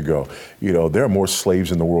 150 years ago, there are more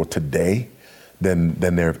slaves in the world today than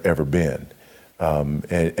there have ever been.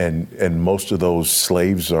 And most of those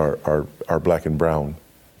slaves are black and brown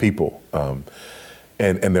people.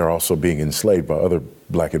 And they're also being enslaved by other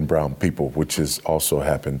black and brown people, which has also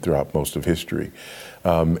happened throughout most of history.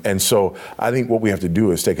 And so I think what we have to do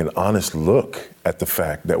is take an honest look at the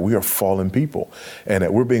fact that we are fallen people and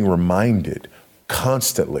that we're being reminded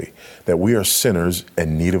constantly that we are sinners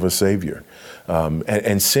in need of a Savior.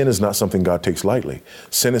 And sin is not something God takes lightly.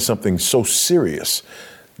 Sin is something so serious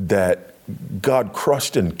that God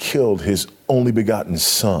crushed and killed his only begotten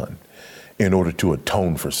Son in order to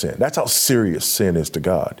atone for sin. That's how serious sin is to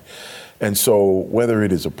God. And so whether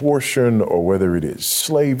it is abortion or whether it is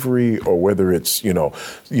slavery or whether it's,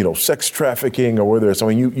 sex trafficking or whether it's,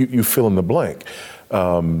 you fill in the blank.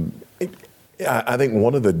 I think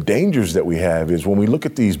one of the dangers that we have is when we look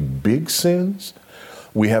at these big sins,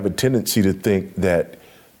 we have a tendency to think that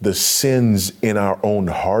the sins in our own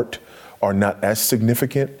heart are not as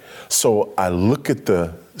significant. So I look at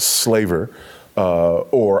the slaver,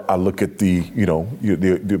 or I look at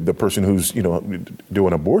the person who's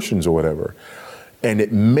doing abortions or whatever, and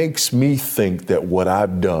it makes me think that what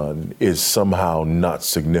I've done is somehow not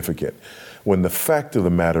significant. When the fact of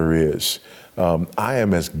the matter is, I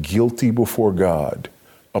am as guilty before God,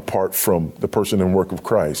 apart from the person and work of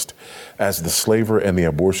Christ, as the slaver and the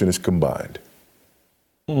abortionist combined.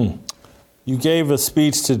 You gave a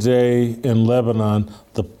speech today in Lebanon,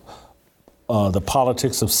 the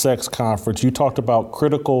Politics of Sex conference. You talked about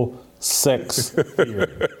critical sex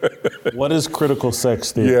theory. What is critical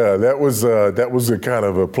sex theory? Yeah, that was a kind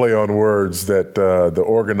of a play on words that the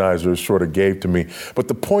organizers sort of gave to me. But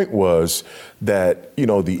the point was that,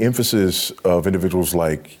 the emphasis of individuals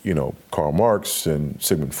like, Karl Marx and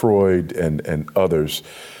Sigmund Freud and others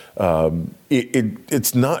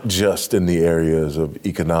It's not just in the areas of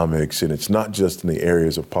economics, and it's not just in the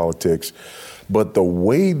areas of politics, but the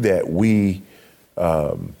way that we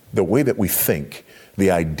think,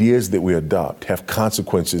 the ideas that we adopt have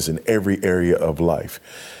consequences in every area of life,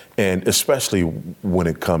 and especially when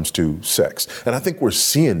it comes to sex. And I think we're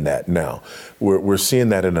seeing that now. We're seeing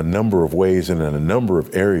that in a number of ways and in a number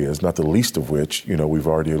of areas, not the least of which, we've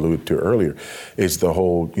already alluded to earlier, is the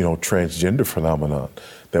whole, transgender phenomenon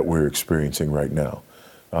that we're experiencing right now.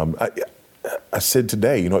 I said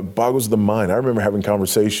today, it boggles the mind. I remember having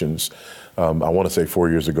conversations, I want to say 4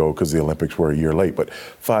 years ago because the Olympics were a year late, but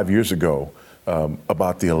 5 years ago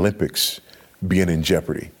about the Olympics being in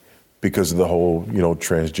jeopardy because of the whole,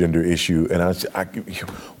 transgender issue. And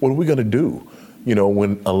what are we going to do,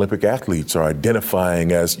 when Olympic athletes are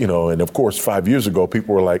identifying as, and of course, 5 years ago,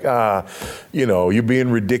 people were like, you're being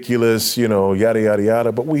ridiculous, yada, yada,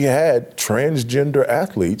 yada. But we had transgender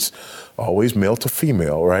athletes, always male to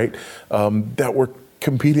female, right, that were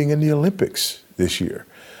competing in the Olympics this year.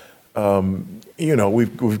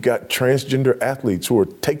 We've got transgender athletes who are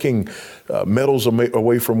taking medals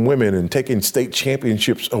away from women and taking state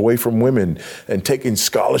championships away from women and taking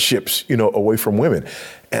scholarships, away from women.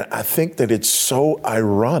 And I think that it's so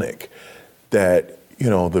ironic that,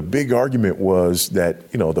 the big argument was that,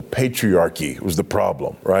 the patriarchy was the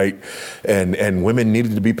problem, right? And women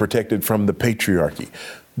needed to be protected from the patriarchy.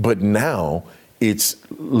 But now it's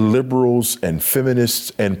liberals and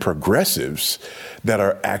feminists and progressives that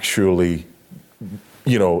are actually,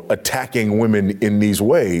 attacking women in these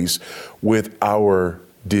ways with our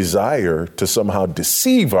desire to somehow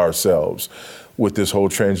deceive ourselves with this whole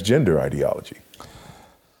transgender ideology.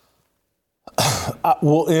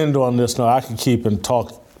 We'll end on this now. I could keep and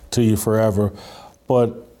talk to you forever,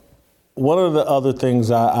 but one of the other things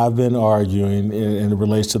I've been arguing, and it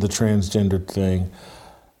relates to the transgender thing,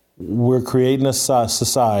 we're creating a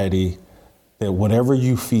society that whatever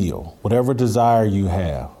you feel, whatever desire you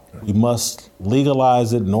have, we must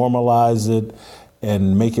legalize it, normalize it,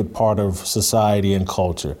 and make it part of society and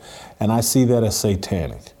culture. And I see that as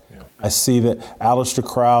satanic. Yeah. I see that Aleister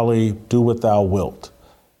Crowley, do what thou wilt.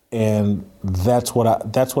 And that's what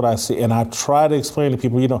I see. And I try to explain to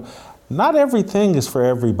people, not everything is for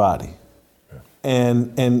everybody. Yeah.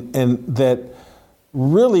 And that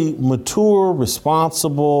really mature,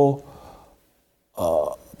 responsible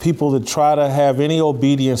people that try to have any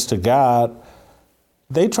obedience to God,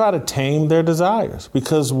 they try to tame their desires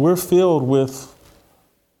because we're filled with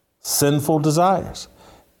sinful desires.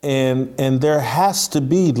 And there has to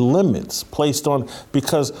be limits placed on,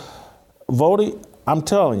 because Voddie, I'm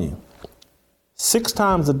telling you, 6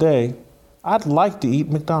 times a day, I'd like to eat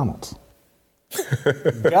McDonald's.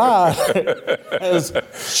 God has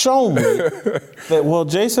shown me that, well,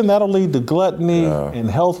 Jason, that'll lead to gluttony and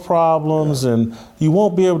health problems, and you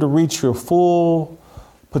won't be able to reach your full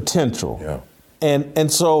potential. Yeah.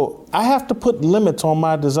 And so I have to put limits on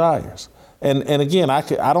my desires. And again, I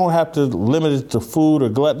don't have to limit it to food or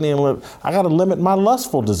gluttony. I got to limit my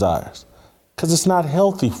lustful desires because it's not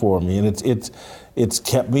healthy for me, and it's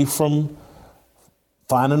kept me from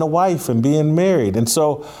finding a wife and being married. And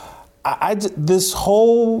so this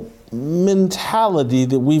whole mentality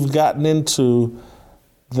that we've gotten into,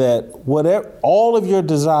 that whatever all of your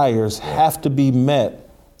desires have to be met,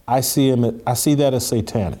 I see that as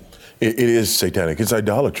satanic. It is satanic. It's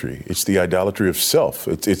idolatry. It's the idolatry of self.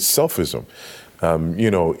 It's selfism.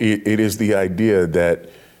 It is the idea that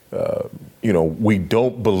we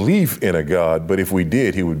don't believe in a God, but if we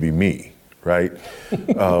did, he would be me. Right?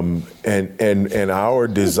 And our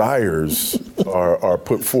desires are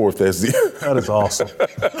put forth as the... That is awesome.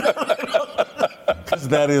 Because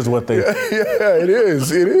that is what they... Yeah, it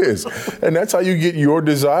is. And that's how you get your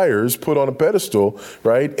desires put on a pedestal,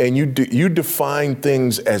 right? And you define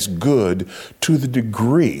things as good to the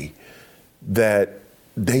degree that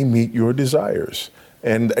they meet your desires.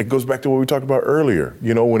 And it goes back to what we talked about earlier.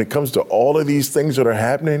 When it comes to all of these things that are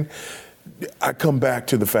happening, I come back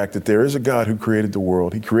to the fact that there is a God who created the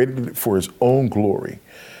world. He created it for his own glory.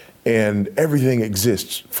 And everything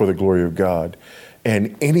exists for the glory of God.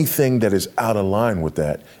 And anything that is out of line with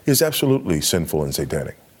that is absolutely sinful and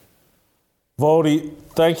satanic. Voddie,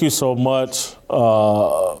 thank you so much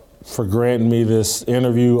for granting me this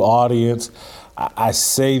interview, audience. I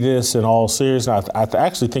say this in all seriousness. I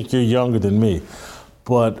actually think you're younger than me.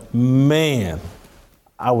 But man,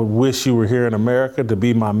 I would wish you were here in America to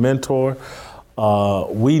be my mentor.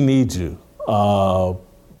 We need you.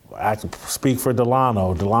 I can speak for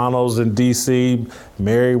Delano. Delano's in D.C.,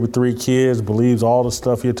 married with 3 kids, believes all the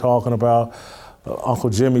stuff you're talking about.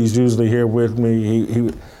 Uncle Jimmy's usually here with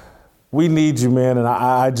me. we need you, man. And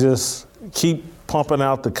I just keep pumping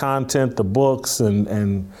out the content, the books,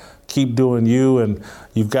 and keep doing you. And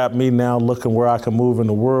you've got me now looking where I can move in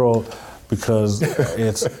the world because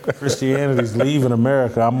it's Christianity's leaving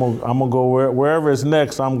America. I'm gonna go wherever it's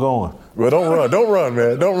next. I'm going. Well, don't run,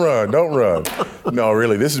 man. Don't run. No,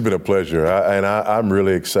 really, this has been a pleasure. I'm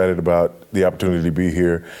really excited about the opportunity to be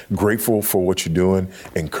here. Grateful for what you're doing,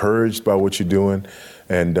 encouraged by what you're doing.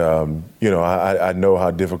 And, I know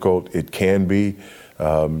how difficult it can be.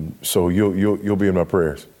 So you'll be in my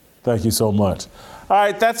prayers. Thank you so much. All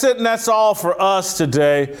right, that's it, and that's all for us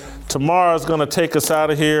today. Tomorrow's going to take us out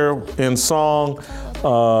of here in song.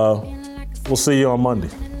 We'll see you on Monday.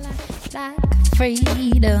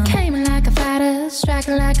 Freedom. Came like a fighter,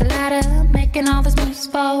 striking like a ladder, making all these moves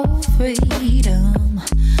for freedom.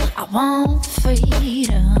 I want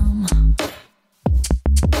freedom.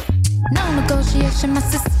 No negotiation, my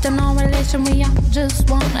sister, no relation. We all just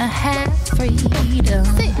wanna have freedom.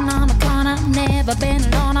 Sitting on a corner, never been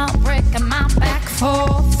alone. I'm breaking my back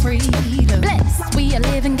for freedom. Blessed, we are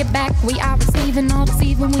living, get back. We are receiving, no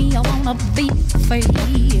deceiving. We all wanna be free.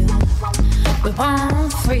 We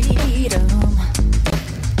want freedom.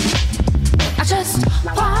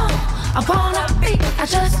 I wanna be, I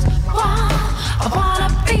just want